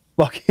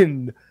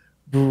fucking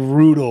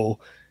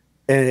brutal,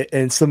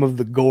 and some of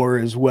the gore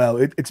as well.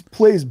 It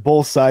plays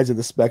both sides of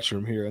the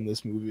spectrum here in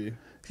this movie.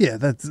 Yeah,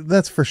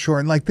 that's for sure.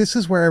 And like this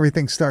is where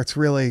everything starts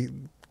really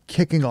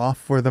kicking off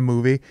for the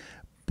movie,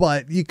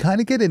 but you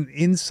kind of get an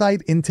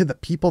insight into the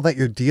people that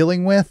you're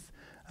dealing with.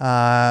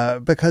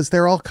 Because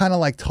they're all kind of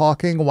like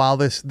talking while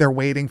they're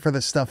waiting for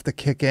the stuff to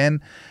kick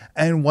in.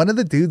 And one of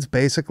the dudes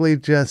basically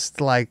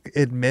just like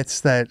admits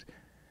that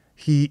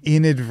he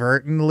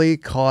inadvertently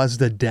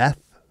caused a death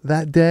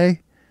that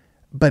day,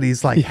 but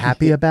he's like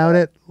happy about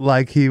it.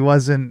 Like he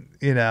wasn't,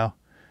 you know,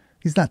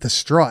 he's not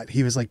distraught.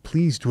 He was like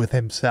pleased with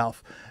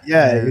himself.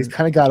 Yeah. He's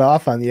kind of got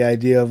off on the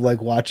idea of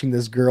like watching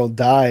this girl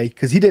die,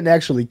 because he didn't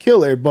actually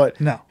kill her, but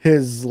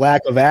his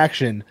lack of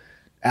action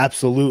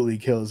absolutely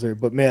kills her.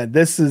 But man,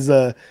 this is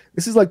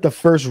like the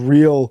first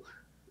real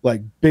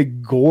like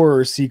big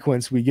gore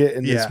sequence we get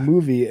in this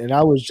movie, and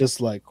I was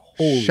just like,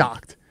 holy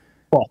shocked.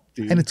 Fuck,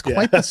 dude. And it's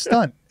quite the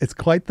stunt. It's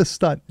quite the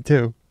stunt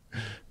too.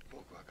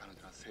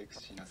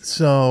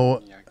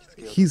 So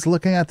he's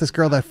looking at this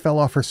girl that fell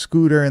off her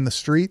scooter in the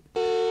street,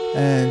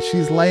 and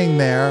she's laying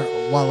there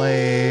while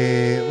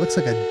looks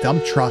like a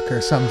dump truck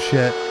or some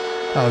shit,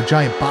 a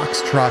giant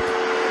box truck,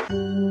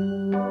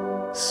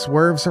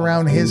 swerves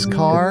around his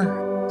car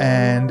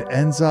and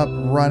ends up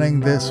running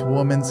this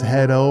woman's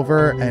head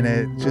over, and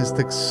it just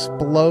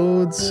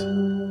explodes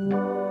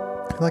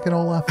like an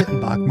Olaf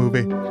Ittenbach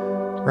movie,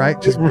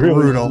 right? Just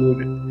brutal.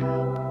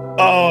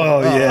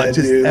 Oh yeah,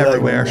 just dude,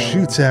 everywhere, like,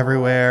 shoots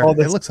everywhere.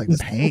 It looks like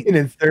paint. Second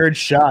and third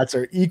shots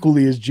are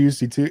equally as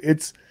juicy too.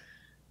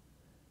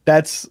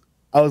 I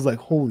was like,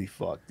 holy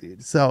fuck,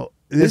 dude. So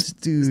this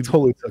dude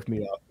totally took me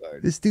off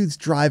guard. This dude's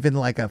driving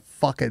like a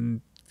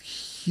fucking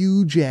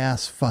huge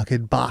ass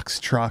fucking box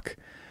truck.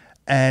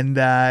 And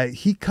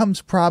he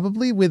comes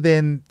probably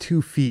within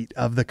 2 feet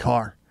of the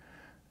car,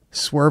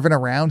 swerving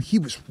around. He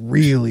was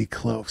really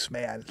close,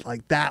 man.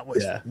 Like that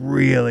was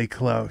really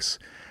close.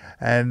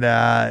 And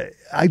I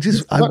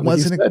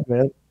wasn't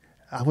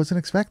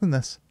expecting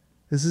this.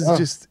 This is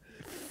just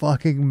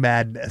fucking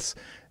madness.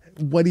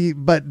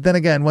 But then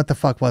again, what the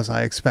fuck was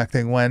I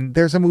expecting when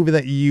there's a movie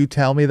that you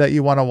tell me that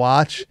you want to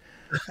watch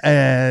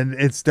and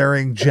it's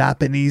during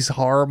Japanese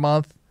horror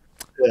month?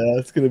 Yeah,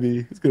 it's gonna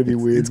be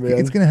weird, man.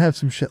 It's gonna have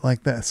some shit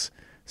like this.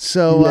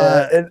 So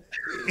and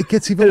it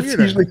gets even it's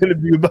weirder. usually going to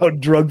be about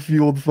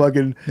drug-fueled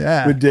fucking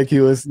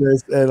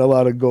ridiculousness and a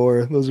lot of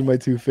gore. Those are my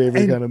two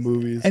favorite kind of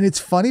movies. And it's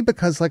funny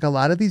because like a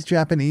lot of these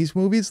Japanese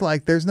movies,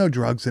 like there's no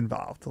drugs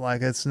involved.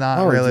 Like it's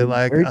not really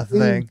like a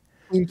thing.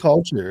 Clean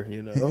culture,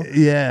 you know.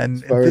 Yeah,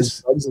 and as far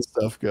as drugs and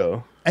stuff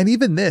go. And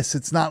even this,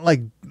 it's not like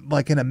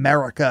in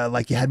America,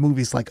 like you had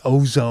movies like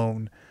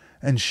Ozone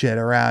and shit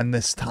around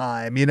this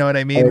time. You know what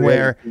I mean?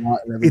 Where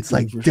it's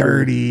like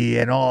dirty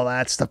and all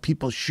that stuff.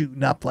 People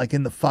shooting up like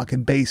in the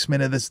fucking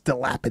basement of this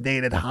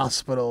dilapidated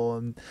hospital,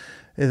 and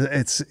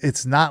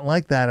it's not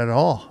like that at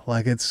all.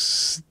 Like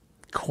it's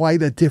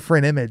quite a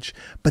different image.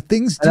 But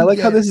things. And I like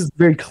how this is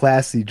very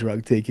classy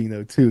drug taking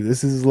though too.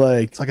 This is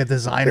like it's like a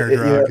designer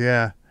drug.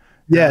 Yeah.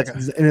 Yeah,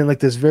 and in like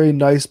this very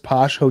nice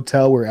posh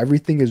hotel where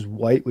everything is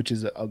white, which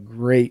is a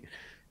great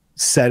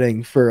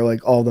setting for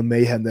like all the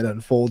mayhem that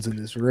unfolds in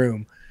this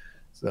room.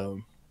 So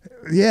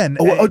yeah. And,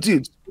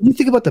 dude, when you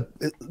think about the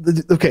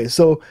okay,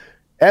 so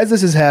as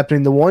this is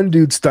happening, the one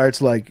dude starts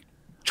like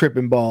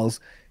tripping balls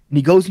and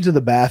he goes into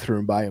the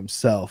bathroom by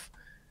himself.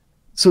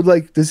 So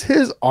like, does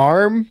his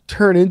arm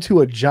turn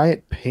into a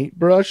giant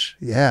paintbrush?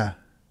 Yeah.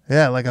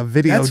 Yeah, like a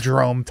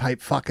Videodrome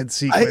type fucking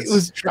sequence. I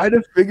was trying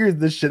to figure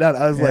this shit out.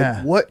 I was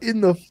like, what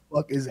in the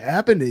fuck is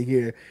happening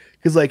here?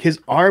 Because like his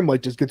arm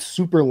like just gets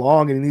super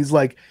long and he's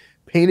like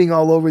painting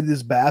all over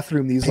this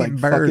bathroom, these like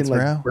birds,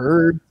 fucking like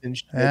birds and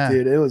shit,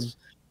 dude. It was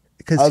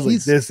because I was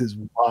like, this is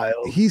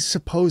wild. He's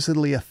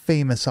supposedly a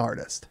famous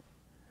artist.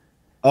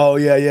 Oh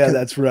yeah,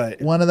 that's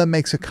right. One of them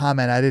makes a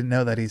comment, I didn't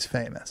know that he's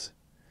famous.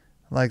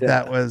 Like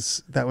that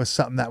was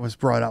something that was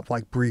brought up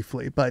like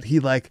briefly, but he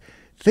like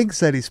thinks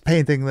that he's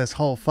painting this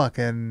whole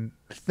fucking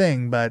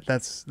thing, but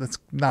that's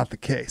not the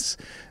case.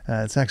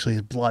 It's actually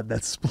his blood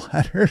that's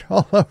splattered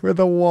all over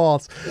the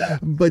walls. Yeah,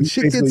 but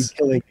shit gets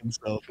killing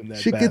himself in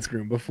that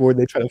bathroom before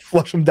they try to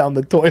flush him down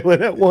the toilet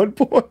at one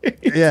point.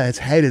 Yeah, his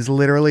head is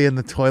literally in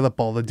the toilet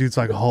bowl. The dude's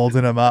like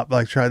holding him up,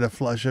 like trying to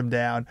flush him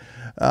down.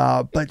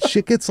 But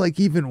shit gets like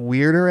even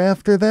weirder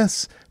after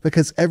this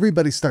because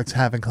everybody starts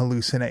having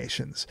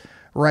hallucinations,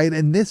 right?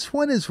 And this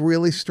one is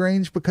really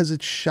strange because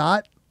it's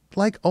shot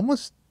like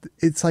almost.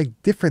 It's like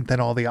different than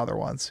all the other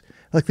ones.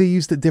 Like they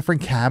used a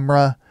different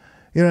camera.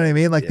 You know what I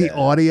mean? Like the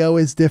audio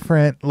is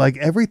different. Like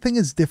everything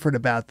is different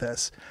about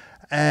this.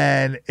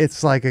 And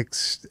it's like,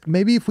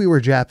 maybe if we were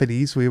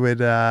Japanese, we'd be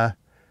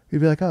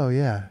like, oh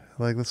yeah,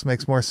 like this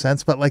makes more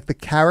sense. But like the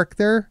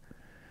character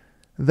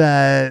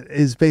that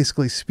is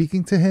basically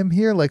speaking to him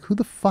here, like who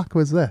the fuck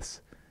was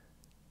this?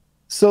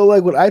 So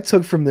like what I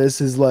took from this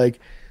is like,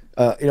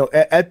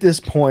 at this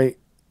point,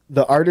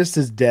 the artist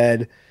is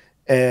dead.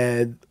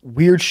 And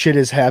weird shit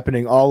is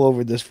happening all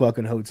over this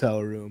fucking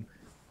hotel room.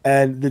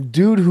 And the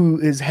dude who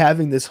is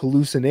having this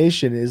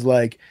hallucination is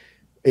like,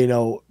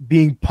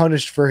 being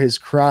punished for his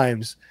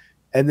crimes.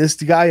 And this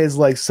guy is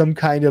like some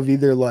kind of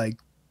either like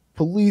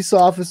police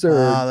officer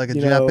or like a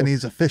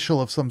Japanese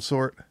official of some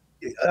sort.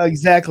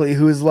 Exactly.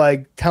 Who is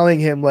like telling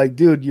him like,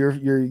 dude,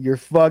 you're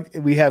fucked.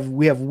 We have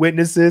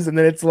witnesses. And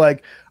then it's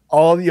like,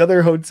 all the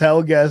other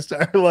hotel guests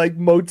are like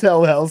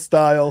Motel Hell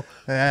style,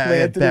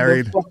 planted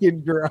in the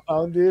fucking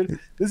ground, dude.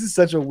 This is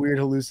such a weird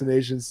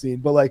hallucination scene,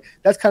 but like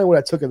that's kind of what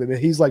I took of it.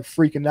 He's like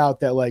freaking out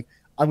that like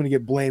I'm gonna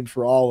get blamed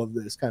for all of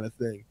this kind of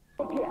thing.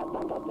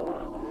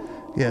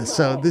 Yeah,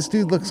 so this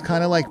dude looks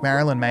kind of like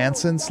Marilyn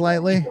Manson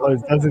slightly,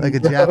 like a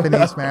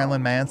Japanese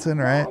Marilyn Manson,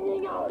 right?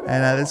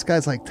 And this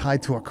guy's like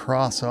tied to a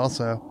cross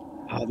also.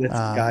 Oh, this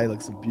guy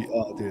looks dude,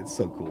 it's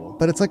so cool.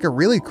 But it's like a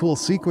really cool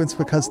sequence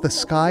because the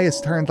sky is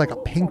turned like a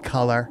pink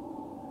color.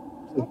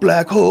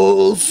 Black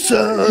hole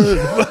sun.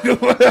 I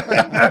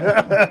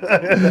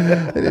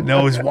didn't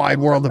know it was Wide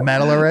World of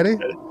Metal already.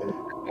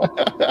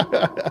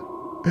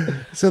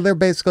 So they're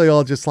basically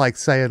all just like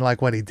saying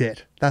like what he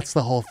did. That's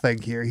the whole thing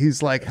here.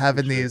 He's like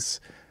having these.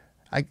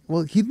 He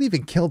didn't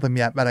even kill them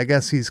yet, but I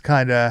guess he's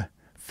kind of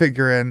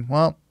figuring,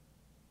 well,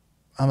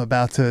 I'm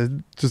about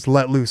to just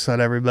let loose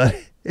on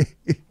everybody.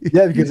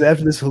 Yeah, because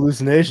after this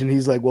hallucination,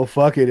 he's like, well,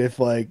 fuck it. If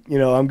like,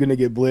 I'm going to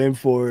get blamed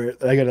for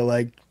it, I got to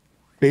like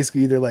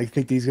basically either like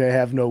think he's going to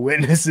have no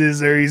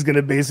witnesses or he's going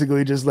to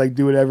basically just like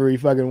do whatever he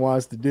fucking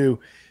wants to do.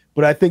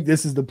 But I think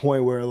this is the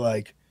point where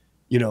like,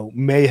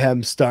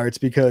 mayhem starts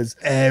because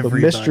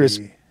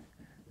the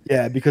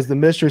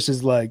mistress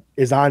is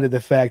onto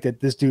the fact that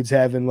this dude's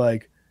having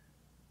like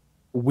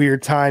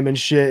weird time and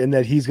shit and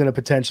that he's going to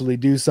potentially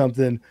do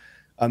something.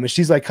 And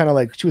she's like, kind of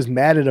like, she was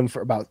mad at him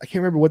for about, I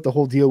can't remember what the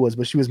whole deal was,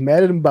 but she was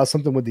mad at him about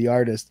something with the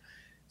artist.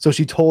 So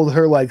she told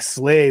her like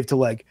slave to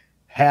like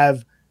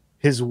have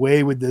his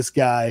way with this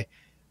guy.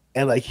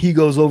 And like, he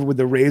goes over with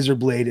the razor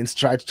blade and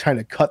starts trying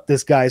to cut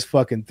this guy's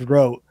fucking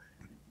throat.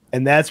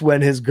 And that's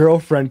when his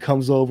girlfriend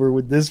comes over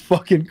with this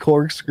fucking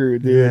corkscrew,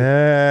 dude.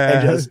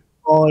 Yeah. And just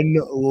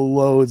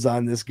unloads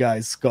on this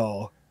guy's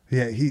skull.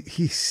 Yeah,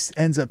 he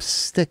ends up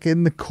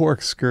sticking the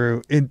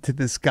corkscrew into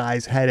this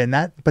guy's head,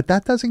 but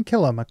that doesn't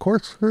kill him. A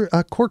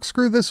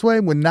corkscrew this way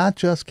would not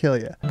just kill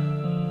you.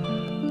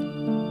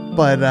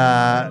 But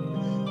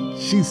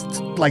she's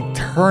like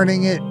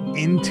turning it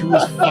into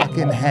his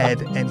fucking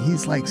head, and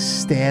he's like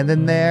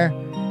standing there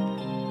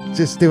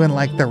just doing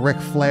like the Ric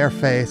Flair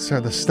face or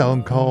the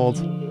Stone Cold,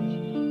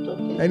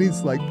 and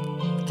he's like,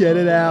 get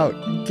it out,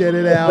 get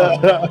it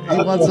out. He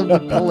wants him to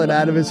pull it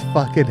out of his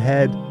fucking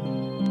head,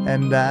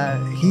 and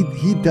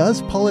he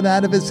does pull it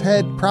out of his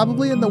head,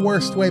 probably in the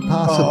worst way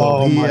possible.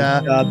 Oh my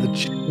god, the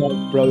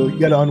chipmunk, bro, you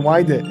gotta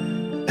unwind it.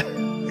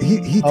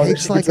 He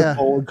takes like a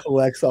hole and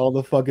collects all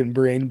the fucking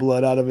brain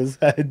blood out of his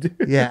head. Dude.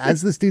 Yeah,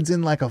 as this dude's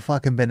in like a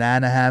fucking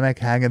banana hammock,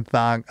 hanging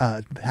dong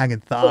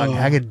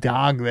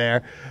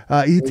there.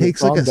 He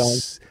takes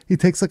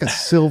like a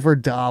silver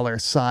dollar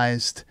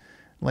sized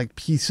like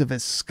piece of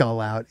his skull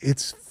out.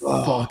 It's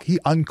fuck. He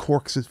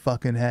uncorks his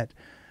fucking head.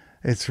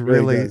 It's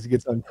really he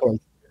gets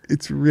uncorked.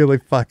 It's really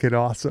fucking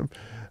awesome.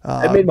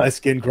 It made my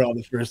skin crawl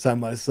the first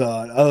time I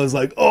saw it. I was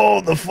like,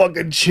 "Oh, the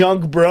fucking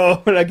chunk,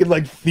 bro!" And I could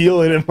like feel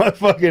it in my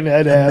fucking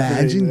head.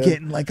 Imagine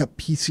getting like a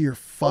piece of your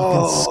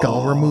fucking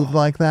skull removed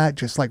like that,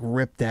 just like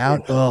ripped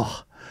out.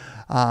 Ugh.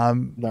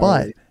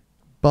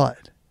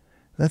 But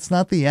that's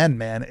not the end,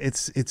 man.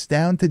 It's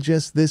down to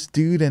just this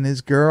dude and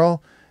his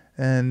girl,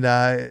 and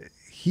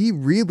he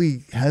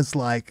really has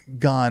like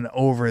gone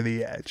over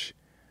the edge.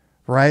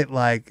 Right?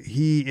 Like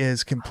he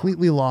is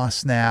completely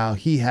lost now.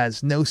 He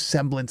has no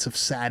semblance of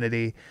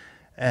sanity.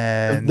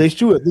 And they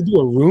do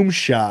a room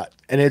shot,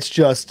 and it's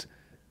just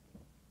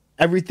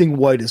everything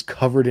white is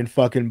covered in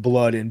fucking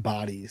blood and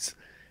bodies.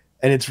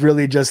 And it's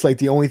really just like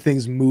the only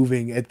things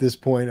moving at this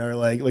point are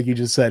like you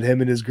just said, him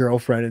and his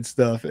girlfriend and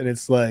stuff. And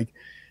it's like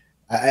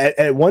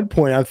at one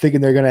point I'm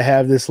thinking they're gonna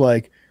have this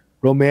like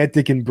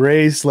romantic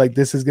embrace, like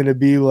this is gonna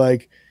be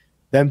like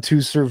them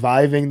two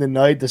surviving the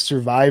night to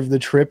survive the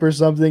trip or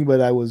something, but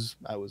I was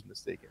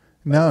mistaken.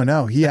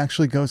 No, he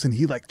actually goes and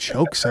he like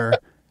chokes her,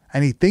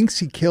 and he thinks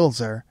he kills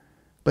her,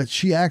 but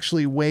she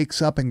actually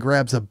wakes up and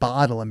grabs a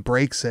bottle and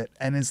breaks it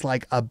and is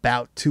like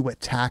about to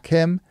attack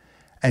him,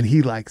 and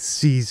he like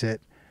sees it,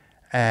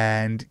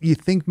 and you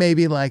think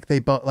maybe like they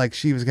both like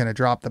she was gonna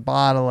drop the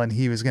bottle and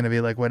he was gonna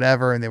be like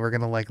whatever, and they were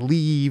gonna like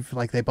leave,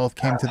 like they both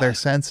came to their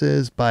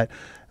senses, but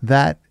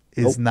that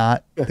is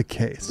not the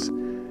case.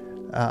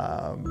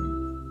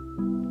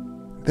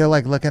 They're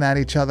like looking at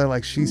each other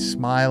like she's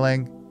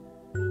smiling,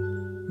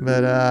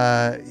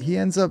 but he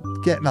ends up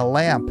getting a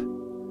lamp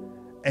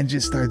and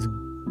just starts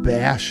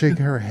bashing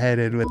her head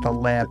in with the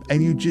lamp,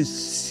 and you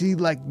just see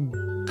like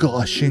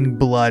gushing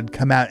blood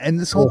come out, and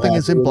this whole thing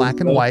is in black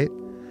and white.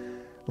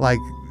 Like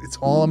it's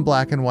all in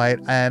black and white,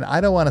 and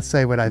I don't want to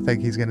say what I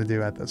think he's gonna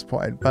do at this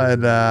point,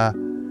 but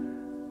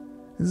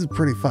this is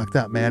pretty fucked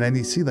up, man. And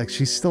you see like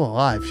she's still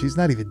alive, she's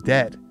not even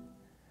dead.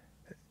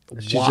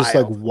 She's just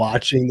like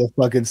watching the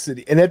fucking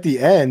city. And at the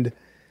end,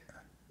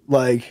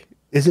 like,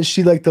 isn't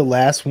she like the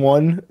last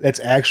one that's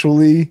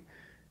actually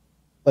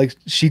like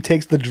she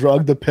takes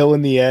the pill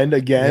in the end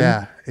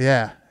again?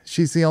 Yeah.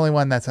 She's the only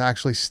one that's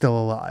actually still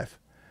alive.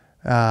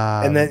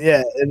 And then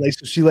and like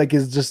so she like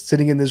is just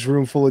sitting in this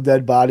room full of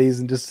dead bodies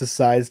and just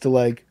decides to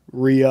like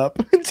re-up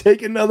and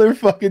take another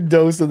fucking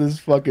dose of this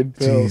fucking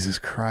pill. Jesus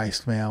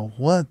Christ, man.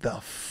 What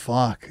the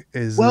fuck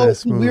is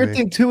this movie? The weird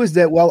thing too is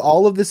that while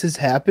all of this is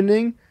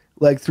happening,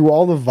 like through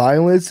all the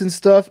violence and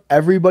stuff,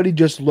 everybody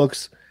just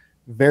looks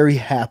very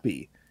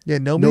happy. Yeah,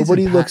 nobody's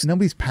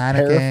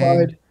panicking.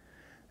 Terrified.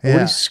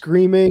 Nobody's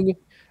screaming.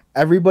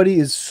 Everybody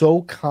is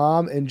so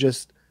calm and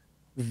just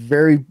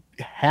very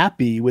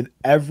happy with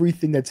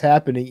everything that's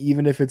happening,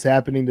 even if it's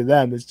happening to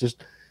them. It's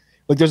just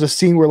like there's a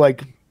scene where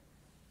like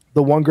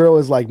the one girl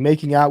is like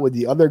making out with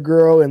the other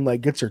girl and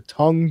like gets her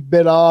tongue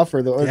bit off,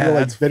 or the other girl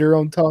like bit her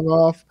own tongue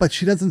off. But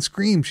she doesn't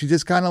scream. She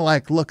just kind of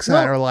like looks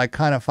at her like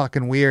kind of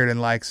fucking weird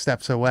and like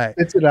steps away.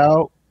 Spits it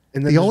out,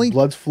 and then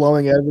blood's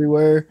flowing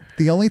everywhere.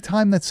 The only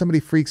time that somebody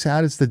freaks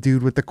out is the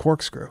dude with the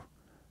corkscrew.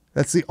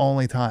 That's the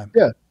only time.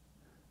 Yeah.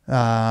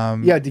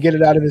 To get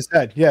it out of his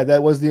head. Yeah,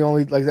 that was the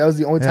only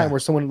time where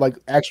someone like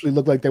actually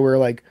looked like they were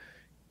like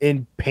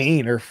in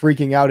pain or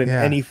freaking out in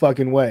any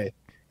fucking way.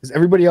 Because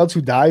everybody else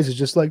who dies is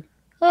just like,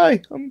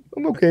 hi, I'm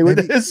okay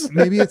with this.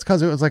 Maybe it's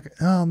because it was like,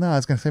 oh no, I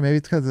was gonna say maybe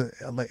it's because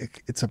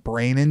like it's a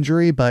brain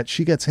injury, but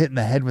she gets hit in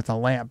the head with a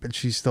lamp and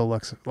she still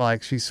looks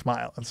like she's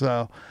smiling.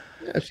 So,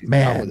 she's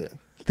man, with it.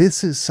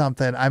 This is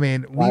something. I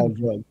mean,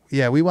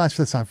 we watched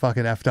this on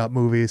fucking effed up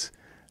movies.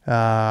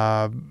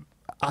 I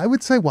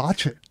would say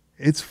watch it.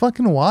 It's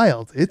fucking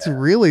wild. It's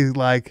really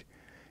like,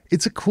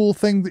 it's a cool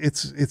thing.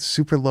 It's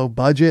super low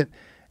budget.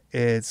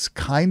 It's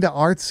kind of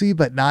artsy,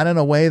 but not in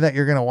a way that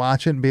you're gonna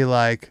watch it and be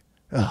like,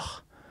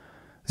 ugh.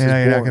 You're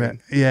not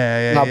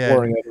gonna. Not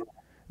boring.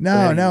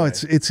 No.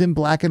 It's in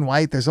black and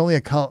white. There's only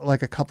a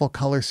couple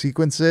color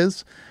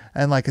sequences,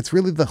 and like it's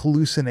really the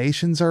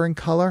hallucinations are in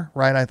color,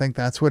 right? I think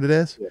that's what it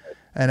is,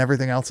 and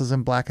everything else is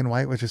in black and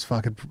white, which is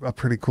fucking a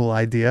pretty cool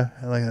idea.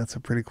 I think that's a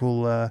pretty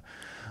cool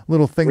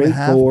little thing to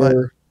have.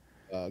 Gore,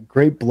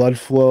 great blood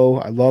flow.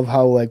 I love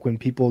how like when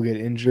people get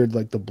injured,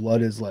 like the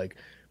blood is like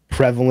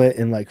prevalent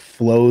and like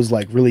flows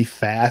like really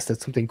fast.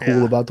 That's something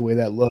cool about the way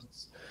that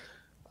looks.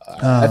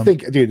 I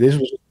think, dude, this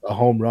was a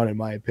home run in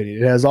my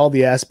opinion. It has all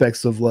the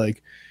aspects of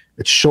like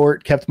It's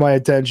short, kept my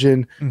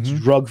attention. It's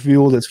drug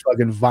fueled. It's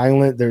fucking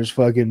violent. There's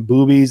fucking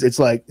boobies. It's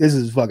like, this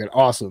is fucking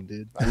awesome,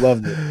 dude. I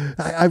loved it.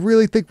 I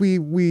really think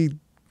we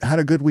had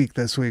a good week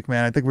this week,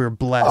 man. I think we were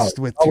blessed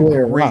with two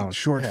great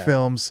short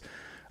films.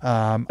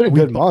 Been a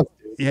good month,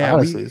 dude. Yeah,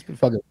 honestly, it's been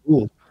fucking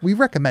cool. We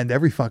recommend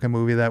every fucking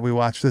movie that we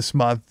watched this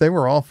month. They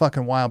were all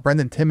fucking wild.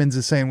 Brendan Timmons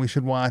is saying we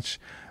should watch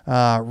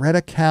Red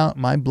Account,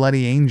 My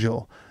Bloody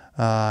Angel.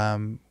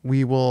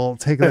 We will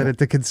take that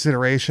into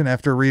consideration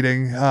after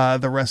reading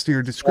the rest of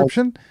your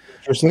description.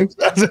 Interesting.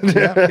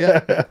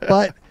 Yeah.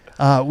 But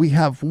we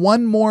have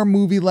one more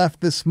movie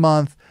left this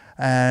month,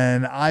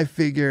 and I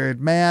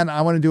figured, man,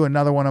 I want to do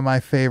another one of my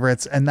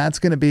favorites, and that's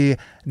going to be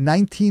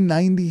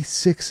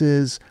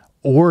 1996's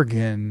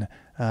Organ.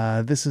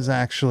 This is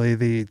actually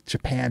the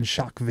Japan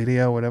shock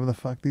video, whatever the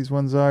fuck these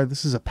ones are.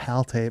 This is a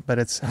PAL tape, but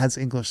it has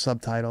English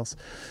subtitles.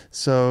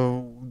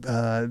 So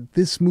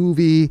this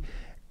movie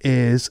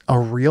is a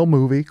real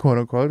movie, quote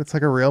unquote. It's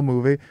like a real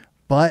movie,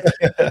 but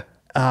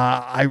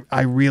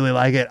I really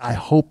like it. I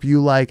hope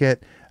you like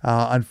it.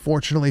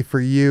 Unfortunately for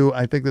you,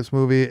 I think this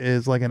movie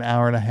is like an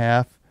hour and a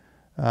half.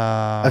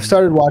 I've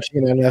started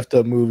watching NF'd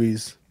up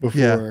movies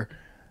before,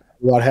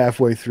 about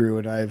halfway through,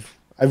 and I've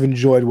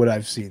enjoyed what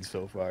I've seen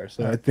so far.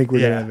 So I think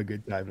we're gonna have a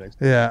good time next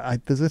time. Yeah.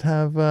 Does it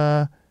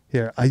have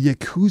here a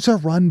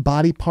Yakuza-run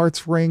body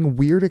parts ring,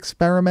 weird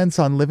experiments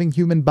on living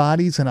human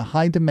bodies, and a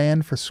high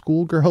demand for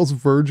schoolgirls'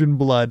 virgin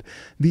blood?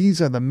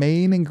 These are the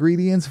main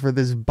ingredients for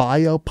this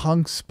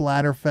biopunk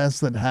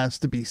splatterfest that has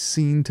to be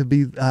seen to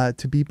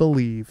be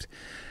believed.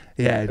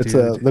 Yeah, it's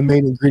the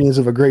main ingredients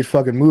of a great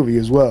fucking movie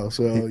as well.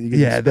 So you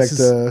can expect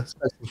some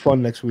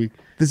fun next week.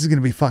 This is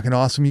gonna be fucking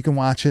awesome. You can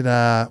watch it.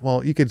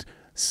 Well, you could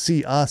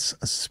see us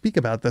speak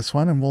about this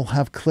one, and we'll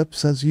have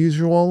clips as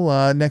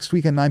usual next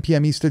week at 9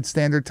 p.m. Eastern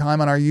Standard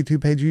Time on our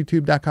YouTube page,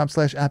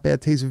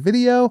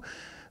 youtube.com/@badtastevideo.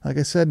 Like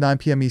I said, 9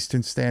 p.m.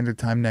 Eastern Standard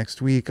Time next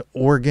week.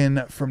 Organ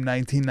from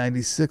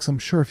 1996. I'm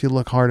sure if you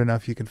look hard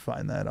enough, you can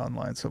find that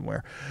online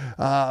somewhere.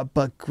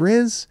 But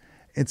Grizz,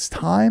 it's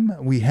time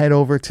we head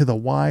over to the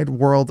wide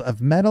world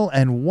of metal.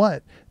 And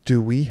what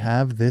do we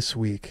have this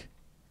week?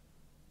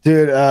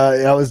 Dude,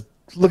 I was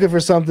looking for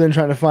something,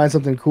 trying to find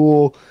something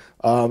cool.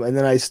 And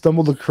then I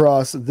stumbled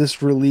across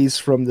this release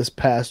from this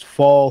past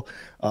fall.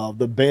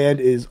 The band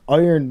is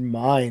Iron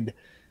Mind,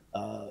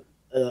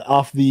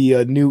 off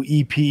the new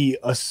EP,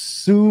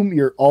 Assume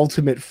Your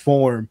Ultimate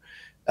Form.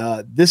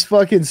 This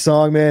fucking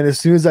song, man, as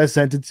soon as I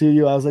sent it to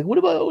you, I was like,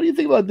 what do you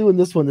think about doing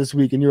this one this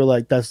week? And you were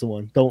like, that's the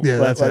one.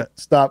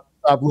 Stop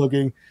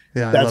looking.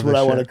 Yeah, that's what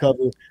I want to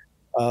cover.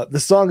 The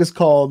song is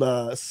called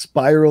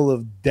Spiral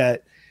of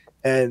Debt.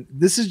 And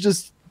this is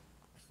just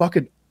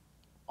fucking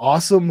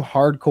awesome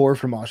hardcore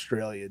from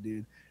Australia,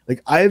 dude.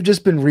 Like, I've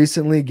just been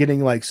recently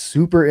getting like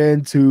super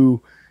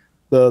into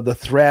the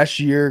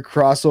thrashier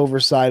crossover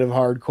side of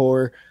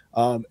hardcore,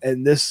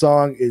 and this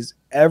song is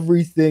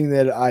everything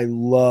that I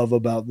love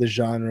about the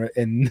genre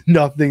and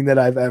nothing that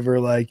I've ever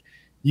like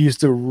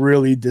used to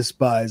really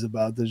despise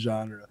about the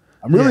genre.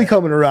 I'm really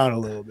coming around a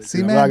little bit. See,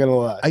 man, I'm not gonna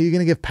lie. Are you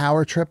gonna give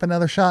Power Trip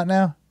another shot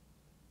now?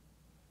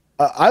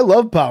 I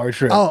love Power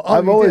Trip.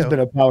 I've always been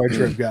a Power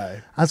Trip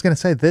guy. I was gonna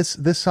say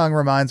this song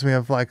reminds me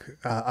of like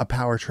a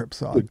Power Trip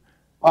song. Dude,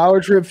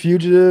 Power Trip,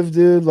 Fugitive,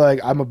 dude. Like,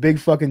 I'm a big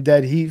fucking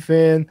Dead Heat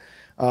fan.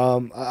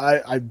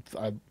 I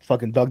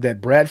fucking dug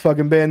that Brat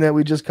fucking band that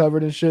we just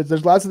covered and shit.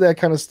 There's lots of that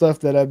kind of stuff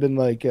that I've been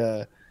like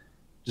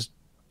just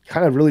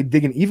kind of really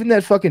digging. Even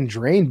that fucking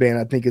Drain band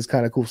I think is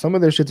kind of cool. Some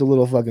of their shit's a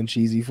little fucking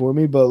cheesy for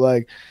me, but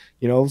like,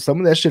 you know, some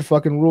of that shit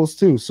fucking rules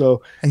too.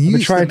 So I'm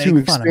trying to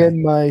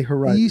expand my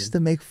horizon. You used to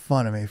make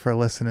fun of me for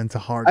listening to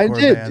hardcore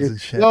bands dude. and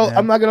shit. Well, man.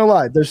 I'm not gonna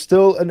lie. There's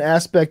still an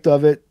aspect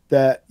of it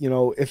that, you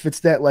know, if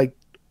it's that like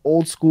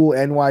old school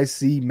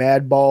NYC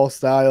Madball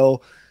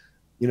style,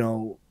 you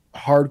know,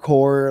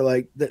 hardcore,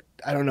 like that,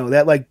 I don't know,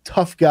 that like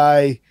tough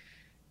guy,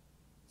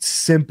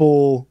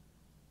 simple.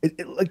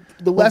 Like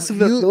the less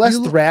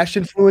thrash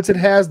influence it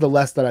has, the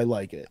less that I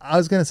like it. I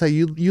was gonna say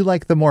you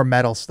like the more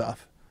metal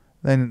stuff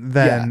than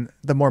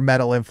the more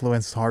metal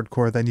influenced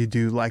hardcore than you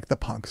do like the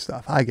punk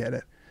stuff. I get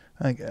it.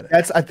 I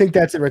think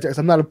that's it right there.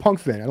 I'm not a punk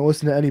fan. I don't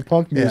listen to any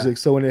punk music.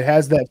 So when it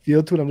has that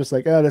feel to it, I'm just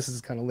like, oh, this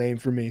is kind of lame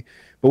for me.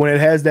 But when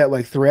it has that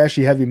like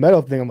thrashy heavy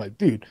metal thing, I'm like,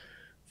 dude,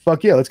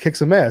 fuck yeah, let's kick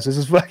some ass. This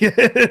is fucking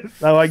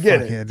now I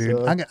get it. Yeah, dude.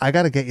 So. I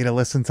gotta get you to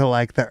listen to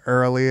like the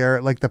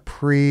earlier, like the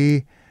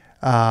pre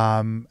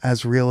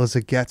As Real as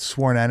It Gets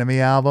Sworn Enemy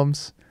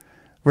albums,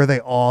 where they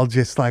all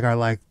just like are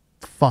like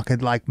fucking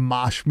like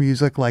mosh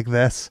music like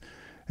this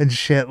and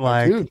shit.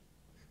 Like, dude,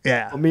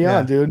 put me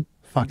on, dude.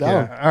 Fuck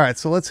yeah. All right,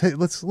 so let's hit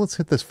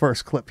this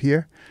first clip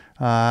here.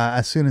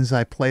 As soon as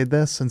I played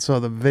this and saw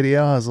the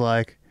video, I was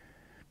like,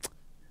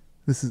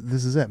 this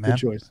is it, man. Good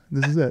choice.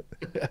 This is it.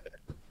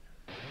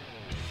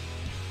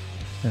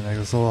 And it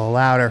was a little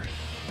louder.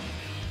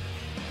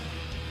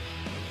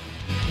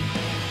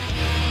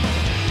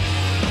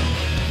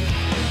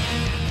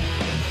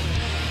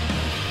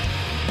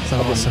 It's an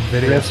awesome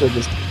video. Riffs are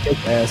just kick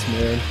ass,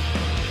 man.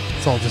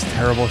 It's all just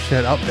terrible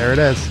shit. Oh, there it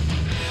is.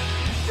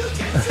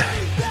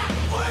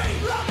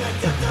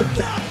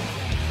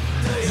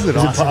 is an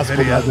awesome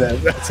video.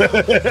 This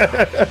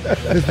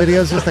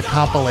video is just a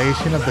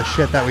compilation of the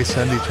shit that we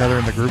send each other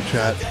in the group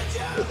chat.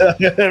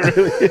 It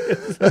really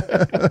is.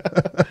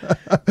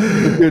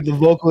 Dude, the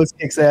vocalist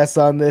kicks ass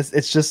on this.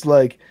 It's just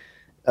like,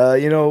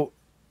 you know,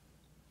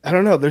 I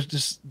don't know. There's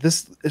just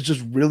this is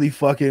just really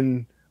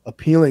fucking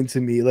appealing to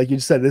me. Like you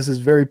said, this is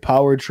very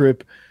Power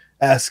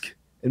Trip-esque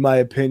in my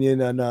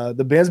opinion. And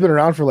the band's been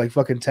around for like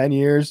fucking 10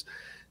 years.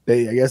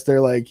 I guess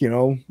they're like, you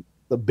know,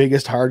 the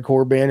biggest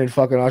hardcore band in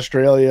fucking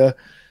Australia.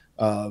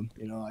 You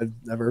know, I've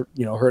never,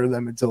 you know, heard of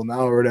them until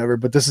now or whatever,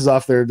 but this is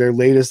off their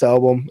latest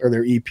album, or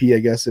their EP, I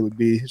guess it would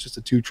be. It's just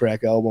a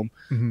 2-track album.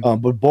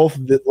 Mm-hmm. But both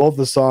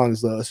the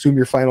songs, Assume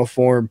Your Final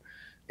Form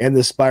and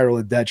the Spiral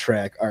of Death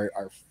track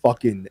are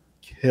fucking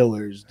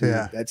killers, dude.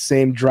 Yeah. That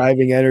same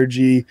driving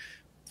energy,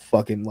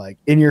 fucking like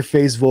in your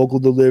face vocal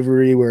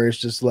delivery where it's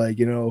just like,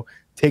 you know,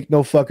 take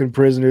no fucking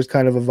prisoners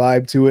kind of a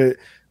vibe to it.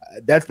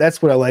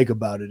 That's what I like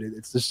about it.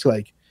 It's just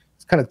like,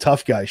 it's kind of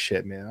tough guy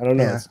shit, man. I don't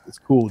know. Yeah. It's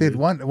cool, dude.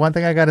 One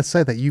thing I got to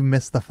say that you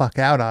missed the fuck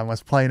out on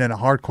was playing in a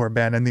hardcore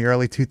band in the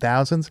early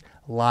 2000s.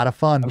 A lot of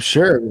fun. I'm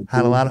sure.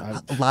 Had a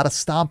lot of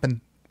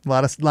stomping. A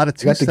lot of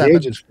two got the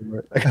gauges for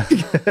it.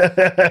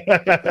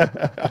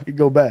 I can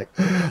go back.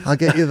 I'll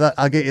get you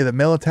the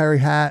military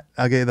hat.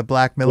 I'll get you the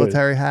black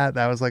military hat.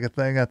 That was like a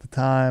thing at the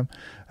time.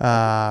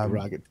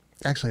 Rocket.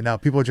 Actually, no.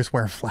 People are just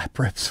wearing flat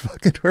brims.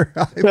 Fucking where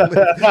I live.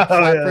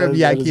 Flat brim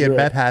Yankee and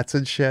Met hats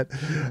and shit.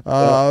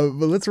 But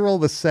let's roll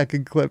the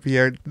second clip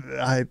here.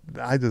 I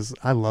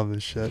love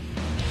this shit.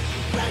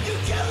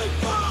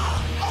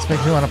 This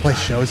makes me want to play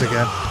shows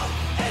again.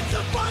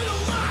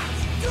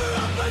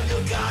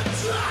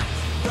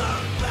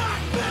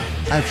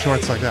 I have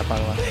shorts like that, by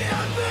the way.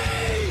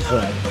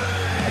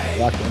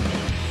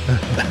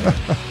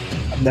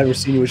 I've never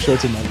seen you with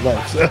shorts in my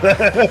life. So.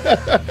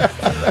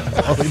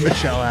 Only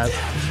Michelle has.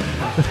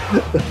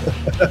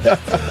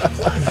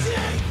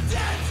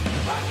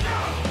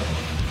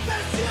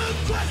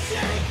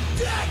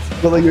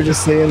 But like you're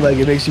just saying, like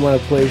it makes you want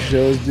to play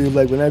shows, dude.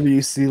 Like whenever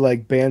you see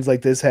like bands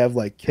like this have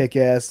like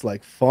kick-ass,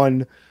 like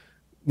fun,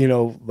 you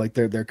know, like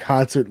their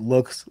concert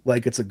looks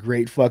like it's a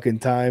great fucking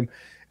time.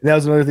 And that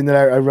was another thing that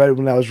I read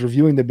when I was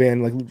reviewing the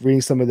band, like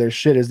reading some of their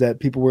shit, is that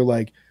people were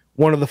like,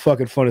 one of the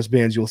fucking funnest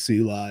bands you'll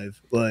see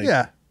live. Like,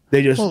 yeah,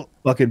 they just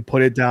fucking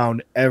put it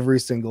down every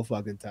single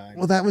fucking time.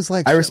 Well, that was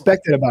like, I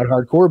respect it about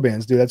hardcore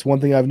bands, dude. That's one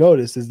thing I've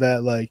noticed is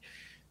that, like,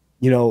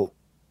 you know,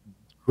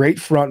 great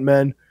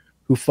frontmen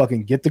who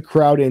fucking get the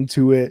crowd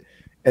into it.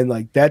 And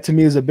like that to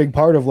me is a big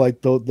part of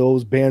like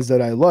those bands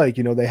that I like.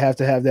 You know, they have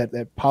to have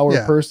that power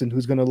person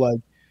who's gonna like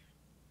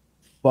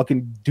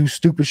fucking do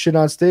stupid shit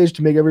on stage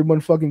to make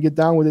everyone fucking get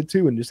down with it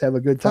too and just have a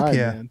good time,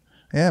 man.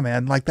 Yeah,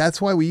 man. Like that's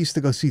why we used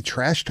to go see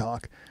Trash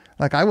Talk.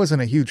 Like I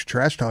wasn't a huge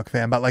Trash Talk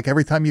fan, but like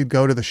every time you'd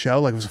go to the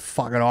show, like it was a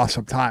fucking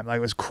awesome time. Like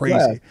it was crazy.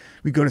 Yeah.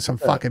 We'd go to some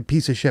fucking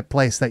piece of shit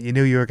place that you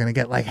knew you were gonna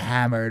get like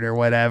hammered or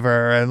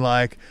whatever and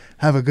like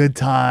have a good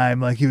time.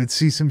 Like you would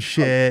see some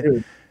shit.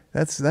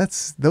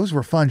 Those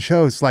were fun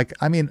shows. Like,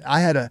 I mean,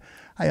 I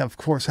of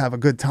course have a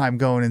good time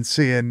going and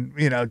seeing,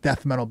 you know,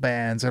 death metal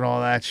bands and all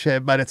that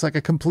shit, but it's like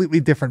a completely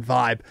different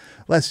vibe.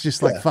 Let's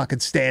just like fucking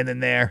standing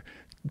there,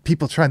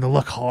 people trying to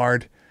look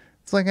hard.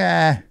 It's like,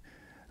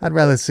 I'd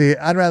rather see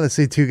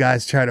two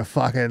guys try to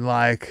fucking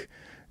like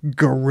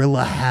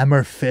gorilla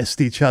hammer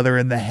fist each other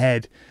in the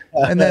head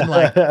and then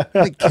like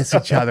kiss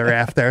each other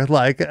after.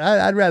 Like,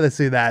 I'd rather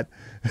see that.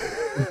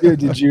 Dude,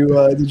 did you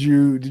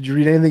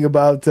read anything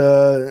about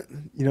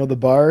you know, the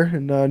bar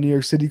in New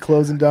York City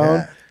closing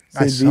down?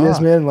 St. Vitus,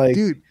 man, like,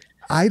 dude,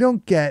 I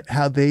don't get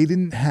how they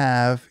didn't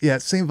have. Yeah,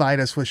 St.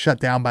 Vitus was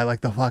shut down by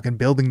like the fucking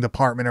building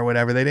department or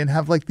whatever. They didn't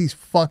have like these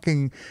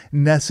fucking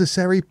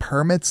necessary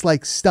permits,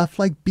 like stuff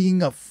like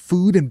being a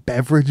food and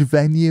beverage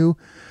venue.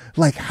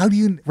 Like, how do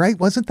you, right?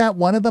 Wasn't that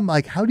one of them?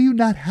 Like, how do you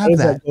not have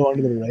that? Go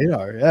under the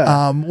radar?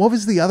 Yeah. What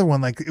was the other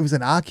one? Like, it was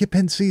an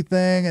occupancy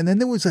thing, and then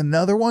there was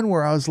another one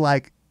where I was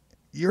like,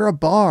 "You're a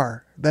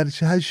bar that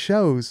has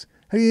shows.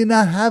 How do you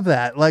not have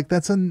that? Like,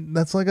 that's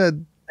like a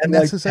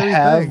necessary like,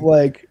 to have thing."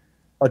 Like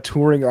a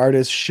touring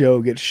artist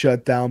show get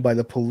shut down by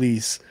the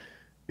police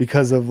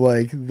because of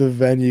like the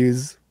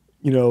venue's,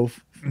 you know,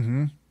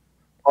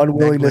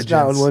 unwillingness,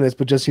 not unwillingness,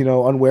 but just, you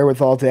know,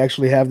 unwherewithal to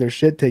actually have their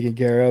shit taken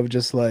care of.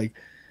 Just like,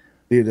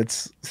 dude,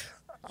 it's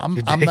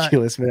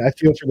ridiculous, man. I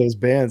feel for those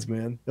bands,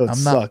 man.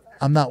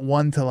 I'm not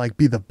one to like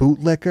be the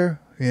bootlicker,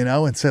 you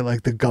know, and say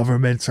like the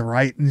government's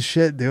right and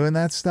shit doing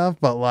that stuff.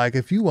 But like,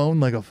 if you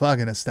own like a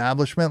fucking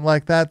establishment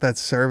like that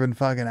that's serving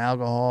fucking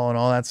alcohol and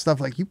all that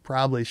stuff, like you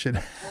probably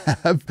should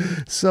have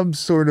some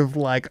sort of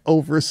like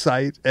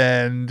oversight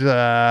and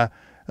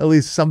at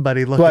least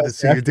somebody looking to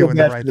see you're doing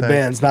the right thing. The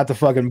band's not the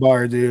fucking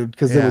bar, dude,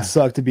 because it would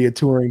suck to be a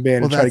touring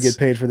band and try to get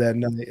paid for that.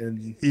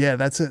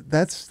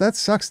 That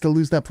sucks to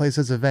lose that place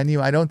as a venue.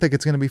 I don't think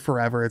it's going to be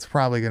forever. It's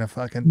probably going to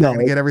fucking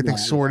get everything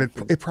sorted.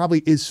 It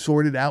probably is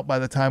sorted out by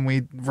the time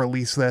we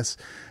release this,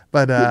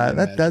 but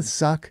that does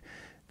suck.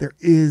 There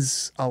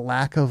is a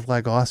lack of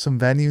like awesome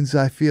venues,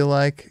 I feel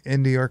like,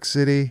 in New York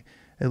City.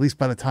 At least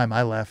by the time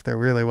I left, there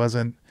really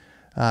wasn't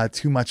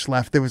too much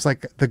left. There was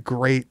like the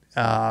great,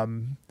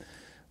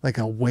 like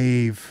a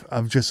wave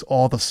of just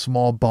all the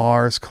small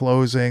bars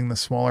closing, the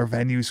smaller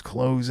venues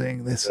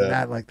closing, this and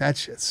that. Like that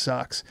shit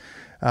sucks.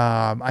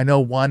 I know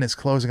one is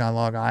closing on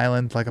Long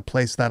Island, like a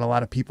place that a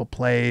lot of people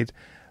played.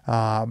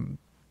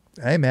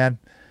 Hey man,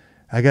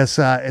 I guess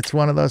it's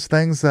one of those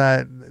things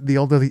that the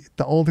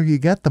older you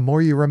get, the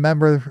more you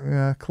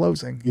remember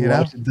closing. You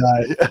know,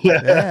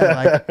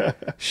 yeah, like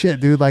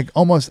shit, dude. Like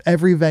almost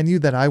every venue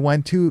that I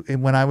went to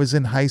when I was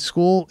in high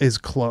school is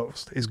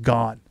closed, is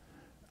gone.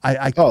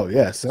 Oh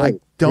yes, I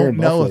don't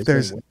know if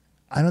there's.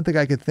 I don't think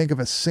I could think of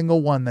a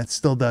single one that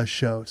still does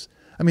shows.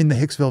 I mean, the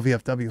Hicksville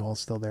VFW hall's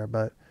still there,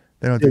 but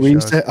they don't do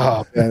shows.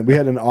 Oh man, we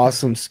had an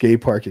awesome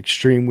skate park,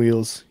 Extreme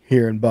Wheels,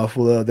 here in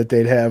Buffalo that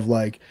they'd have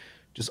like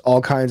just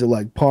all kinds of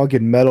like punk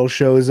and metal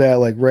shows at,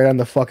 like right on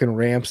the fucking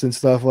ramps and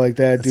stuff like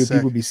that. That's dude, sick.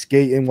 people would be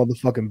skating while the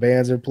fucking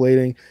bands are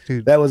playing.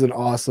 Dude, that was an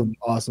awesome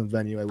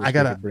venue. I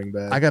could bring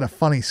back. I got a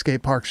funny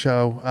skate park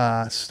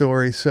show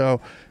story. So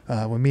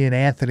when me and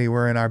Anthony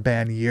were in our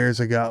band years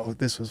ago,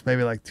 this was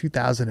maybe like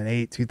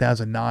 2008,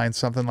 2009,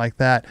 something like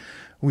that.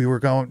 We were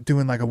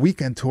doing like a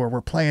weekend tour.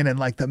 We're playing in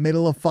like the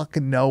middle of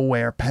fucking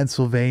nowhere,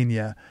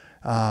 Pennsylvania,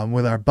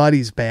 with our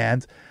buddy's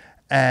band.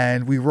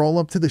 And we roll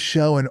up to the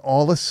show, and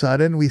all of a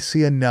sudden, we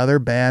see another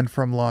band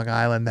from Long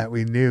Island that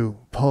we knew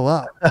pull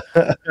up.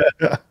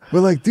 We're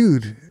like,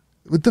 dude,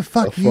 what the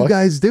fuck are you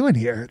guys doing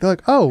here? They're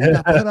like, oh, we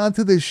got put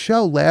onto this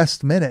show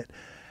last minute.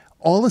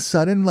 All of a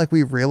sudden, like,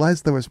 we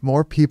realized there was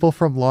more people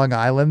from Long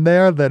Island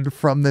there than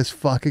from this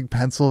fucking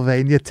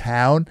Pennsylvania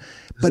town.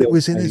 But it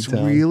was in this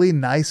really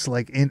nice,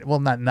 like, well,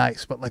 not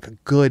nice, but like a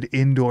good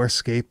indoor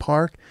skate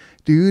park.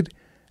 Dude,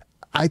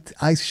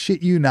 I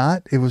shit you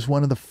not. It was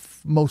one of the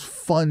most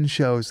fun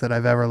shows that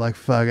I've ever like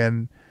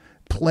fucking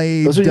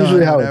played. Those are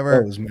usually how it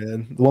goes,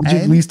 man. The ones you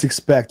least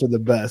expect are the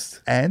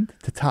best. And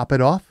to top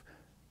it off,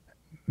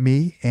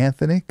 me,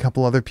 Anthony, a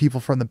couple other people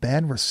from the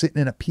band, we're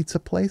sitting in a pizza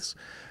place.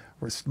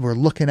 We're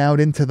looking out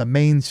into the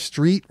main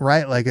street,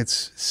 right? Like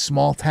it's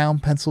small town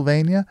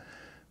Pennsylvania.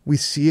 We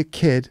see a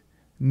kid,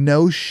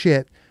 no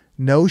shit,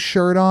 no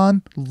shirt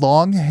on,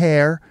 long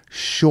hair,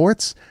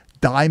 shorts,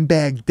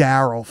 Dimebag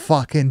Darrell,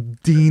 fucking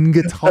Dean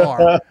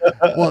guitar.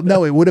 Well,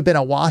 no, it would have been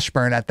a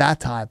Washburn at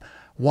that time.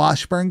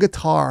 Washburn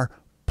guitar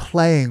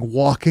playing,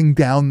 walking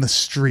down the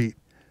street.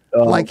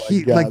 Oh like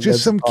like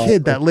just some awesome.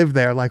 kid that lived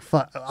there. Like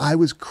I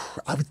was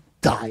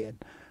dying.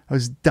 I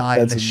was dying.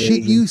 That's the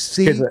amazing. Shit you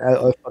see,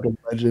 a fucking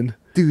legend,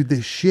 dude.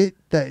 The shit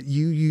that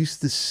you used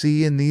to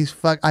see in these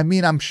I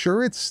mean, I'm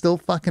sure it's still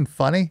fucking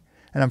funny,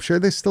 and I'm sure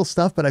there's still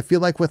stuff. But I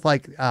feel like with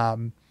like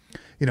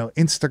you know,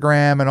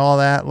 Instagram and all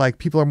that, like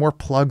people are more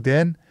plugged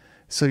in,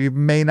 so you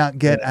may not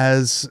get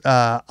as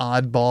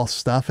oddball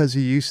stuff as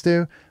you used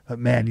to. But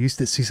man, you used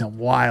to see some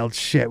wild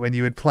shit when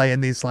you would play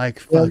in these like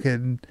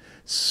fucking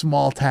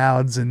small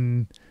towns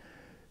and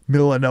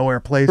middle of nowhere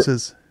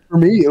places. For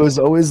me, it was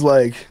always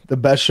like the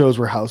best shows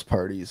were house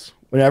parties.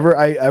 Whenever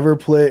I ever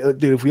play,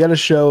 dude, if we had a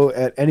show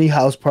at any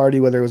house party,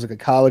 whether it was like a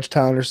college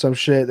town or some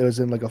shit that was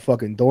in like a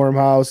fucking dorm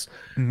house,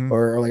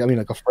 or like, I mean,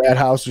 like a frat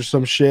house or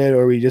some shit,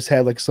 or we just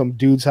had like some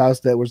dude's house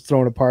that was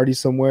throwing a party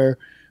somewhere,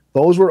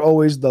 those were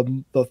always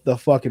the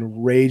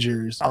fucking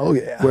ragers. Oh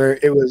yeah. Where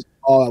it was,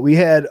 we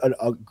had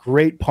a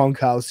great punk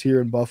house here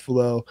in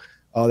Buffalo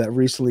that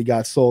recently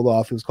got sold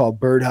off. It was called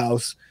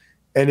Birdhouse.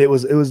 And it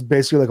was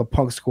basically like a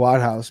punk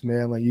squad house,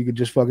 man. Like you could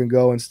just fucking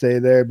go and stay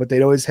there, but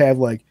they'd always have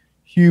like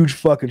huge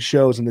fucking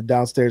shows in the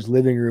downstairs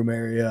living room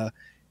area,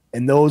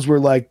 and those were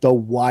like the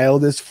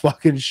wildest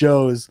fucking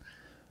shows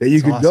that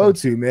you could go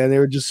to, man. They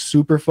were just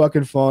super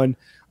fucking fun.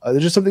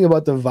 There's just something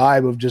about the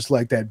vibe of just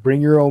like that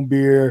bring your own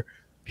beer,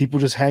 people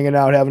just hanging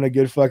out having a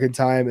good fucking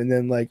time, and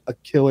then like a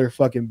killer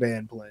fucking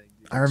band playing.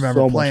 I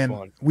remember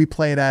playing. We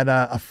played at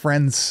a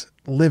friend's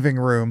living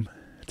room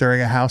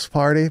during a house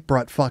party.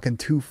 Brought fucking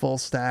 2 full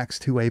stacks,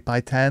 2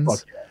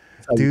 8x10s.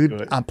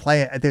 Dude, I'm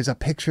playing. There's a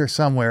picture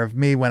somewhere of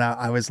me when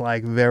I was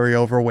like very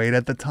overweight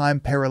at the time.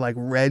 Pair of like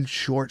red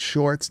short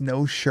shorts,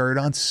 no shirt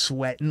on,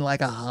 sweating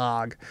like a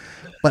hog.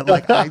 But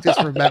like I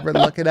just remember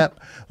looking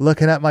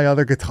at my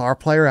other guitar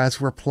player as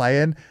we're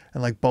playing,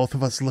 and like both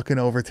of us looking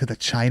over to the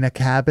china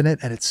cabinet,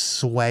 and it's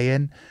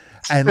swaying,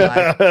 and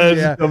like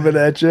coming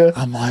at you.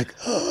 I'm like,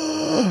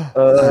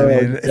 I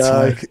mean, it's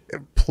like,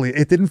 please,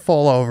 it didn't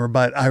fall over,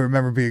 but I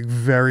remember being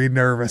very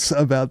nervous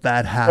about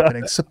that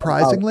happening.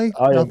 Surprisingly,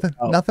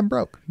 nothing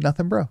broke.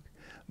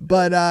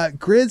 But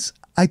Grizz,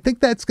 I think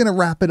that's going to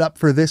wrap it up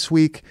for this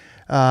week.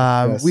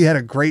 We had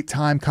a great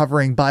time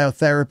covering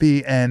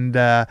Biotherapy and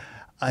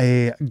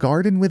A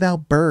Garden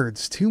Without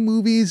Birds, 2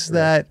 movies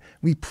that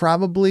we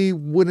probably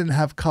wouldn't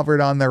have covered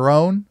on their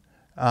own.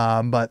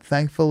 But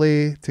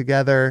thankfully,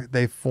 together,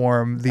 they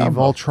form the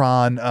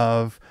Voltron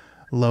of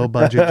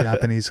low-budget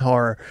Japanese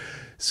horror.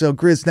 So,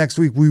 Grizz, next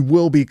week we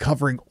will be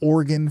covering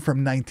Oregon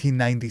from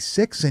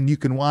 1996, and you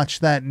can watch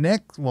that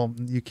next. Well,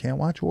 you can't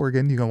watch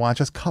Oregon. You can watch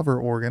us cover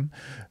Oregon,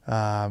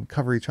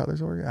 cover each other's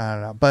Oregon. I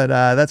don't know, but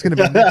that's going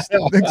to be next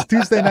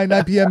Tuesday night,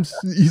 9 p.m.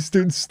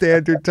 Eastern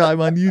Standard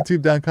Time on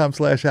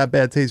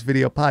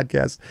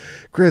YouTube.com/@BadTasteVideoPodcast.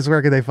 Grizz,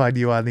 where can they find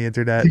you on the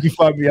internet? You can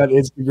find me on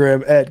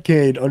Instagram at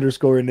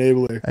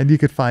Kane_enabler. And you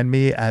could find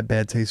me at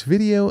Bad Taste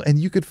Video, and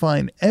you could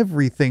find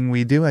everything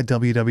we do at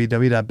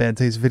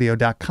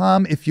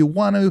www.badtastevideo.com. If you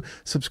want to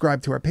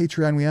subscribe to our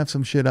Patreon, we have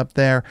some shit up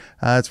there.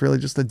 It's really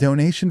just a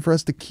donation for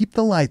us to keep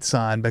the lights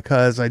on,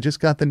 because I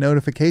just got the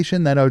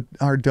notification that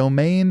our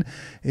domain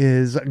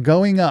is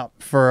going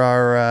up for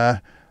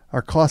our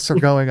costs are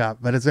going up,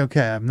 but it's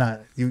okay. I'm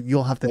not.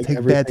 You'll have to take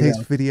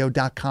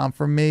badtastevideo.com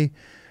from me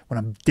when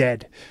I'm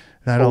dead.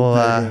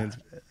 That'll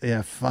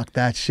yeah, fuck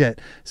that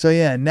shit. So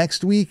yeah,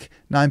 next week,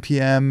 9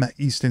 p.m.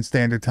 Eastern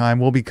Standard Time,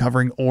 we'll be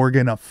covering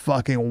Oregon, a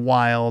fucking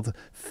wild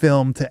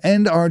film to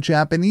end our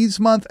Japanese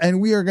month, and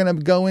we are gonna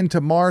go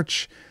into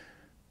March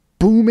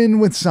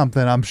booming with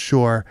something, I'm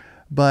sure.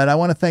 But I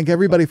want to thank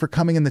everybody for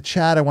coming in the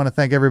chat. I want to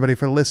thank everybody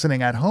for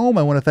listening at home.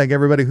 I want to thank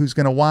everybody who's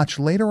going to watch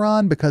later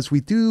on, because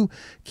we do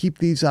keep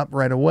these up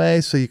right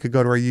away. So you could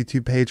go to our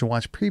YouTube page and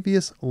watch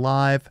previous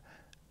live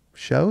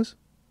shows.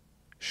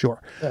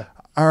 Sure. Yeah.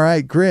 All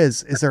right,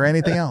 Grizz, is there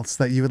anything else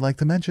that you would like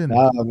to mention?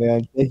 Nah,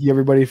 man. Thank you,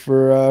 everybody,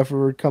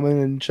 for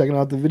coming and checking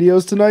out the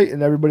videos tonight,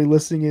 and everybody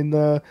listening in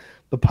the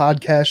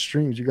podcast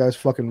streams. You guys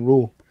fucking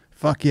rule.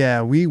 Fuck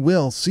yeah. We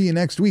will see you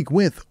next week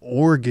with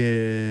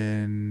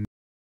Oregon.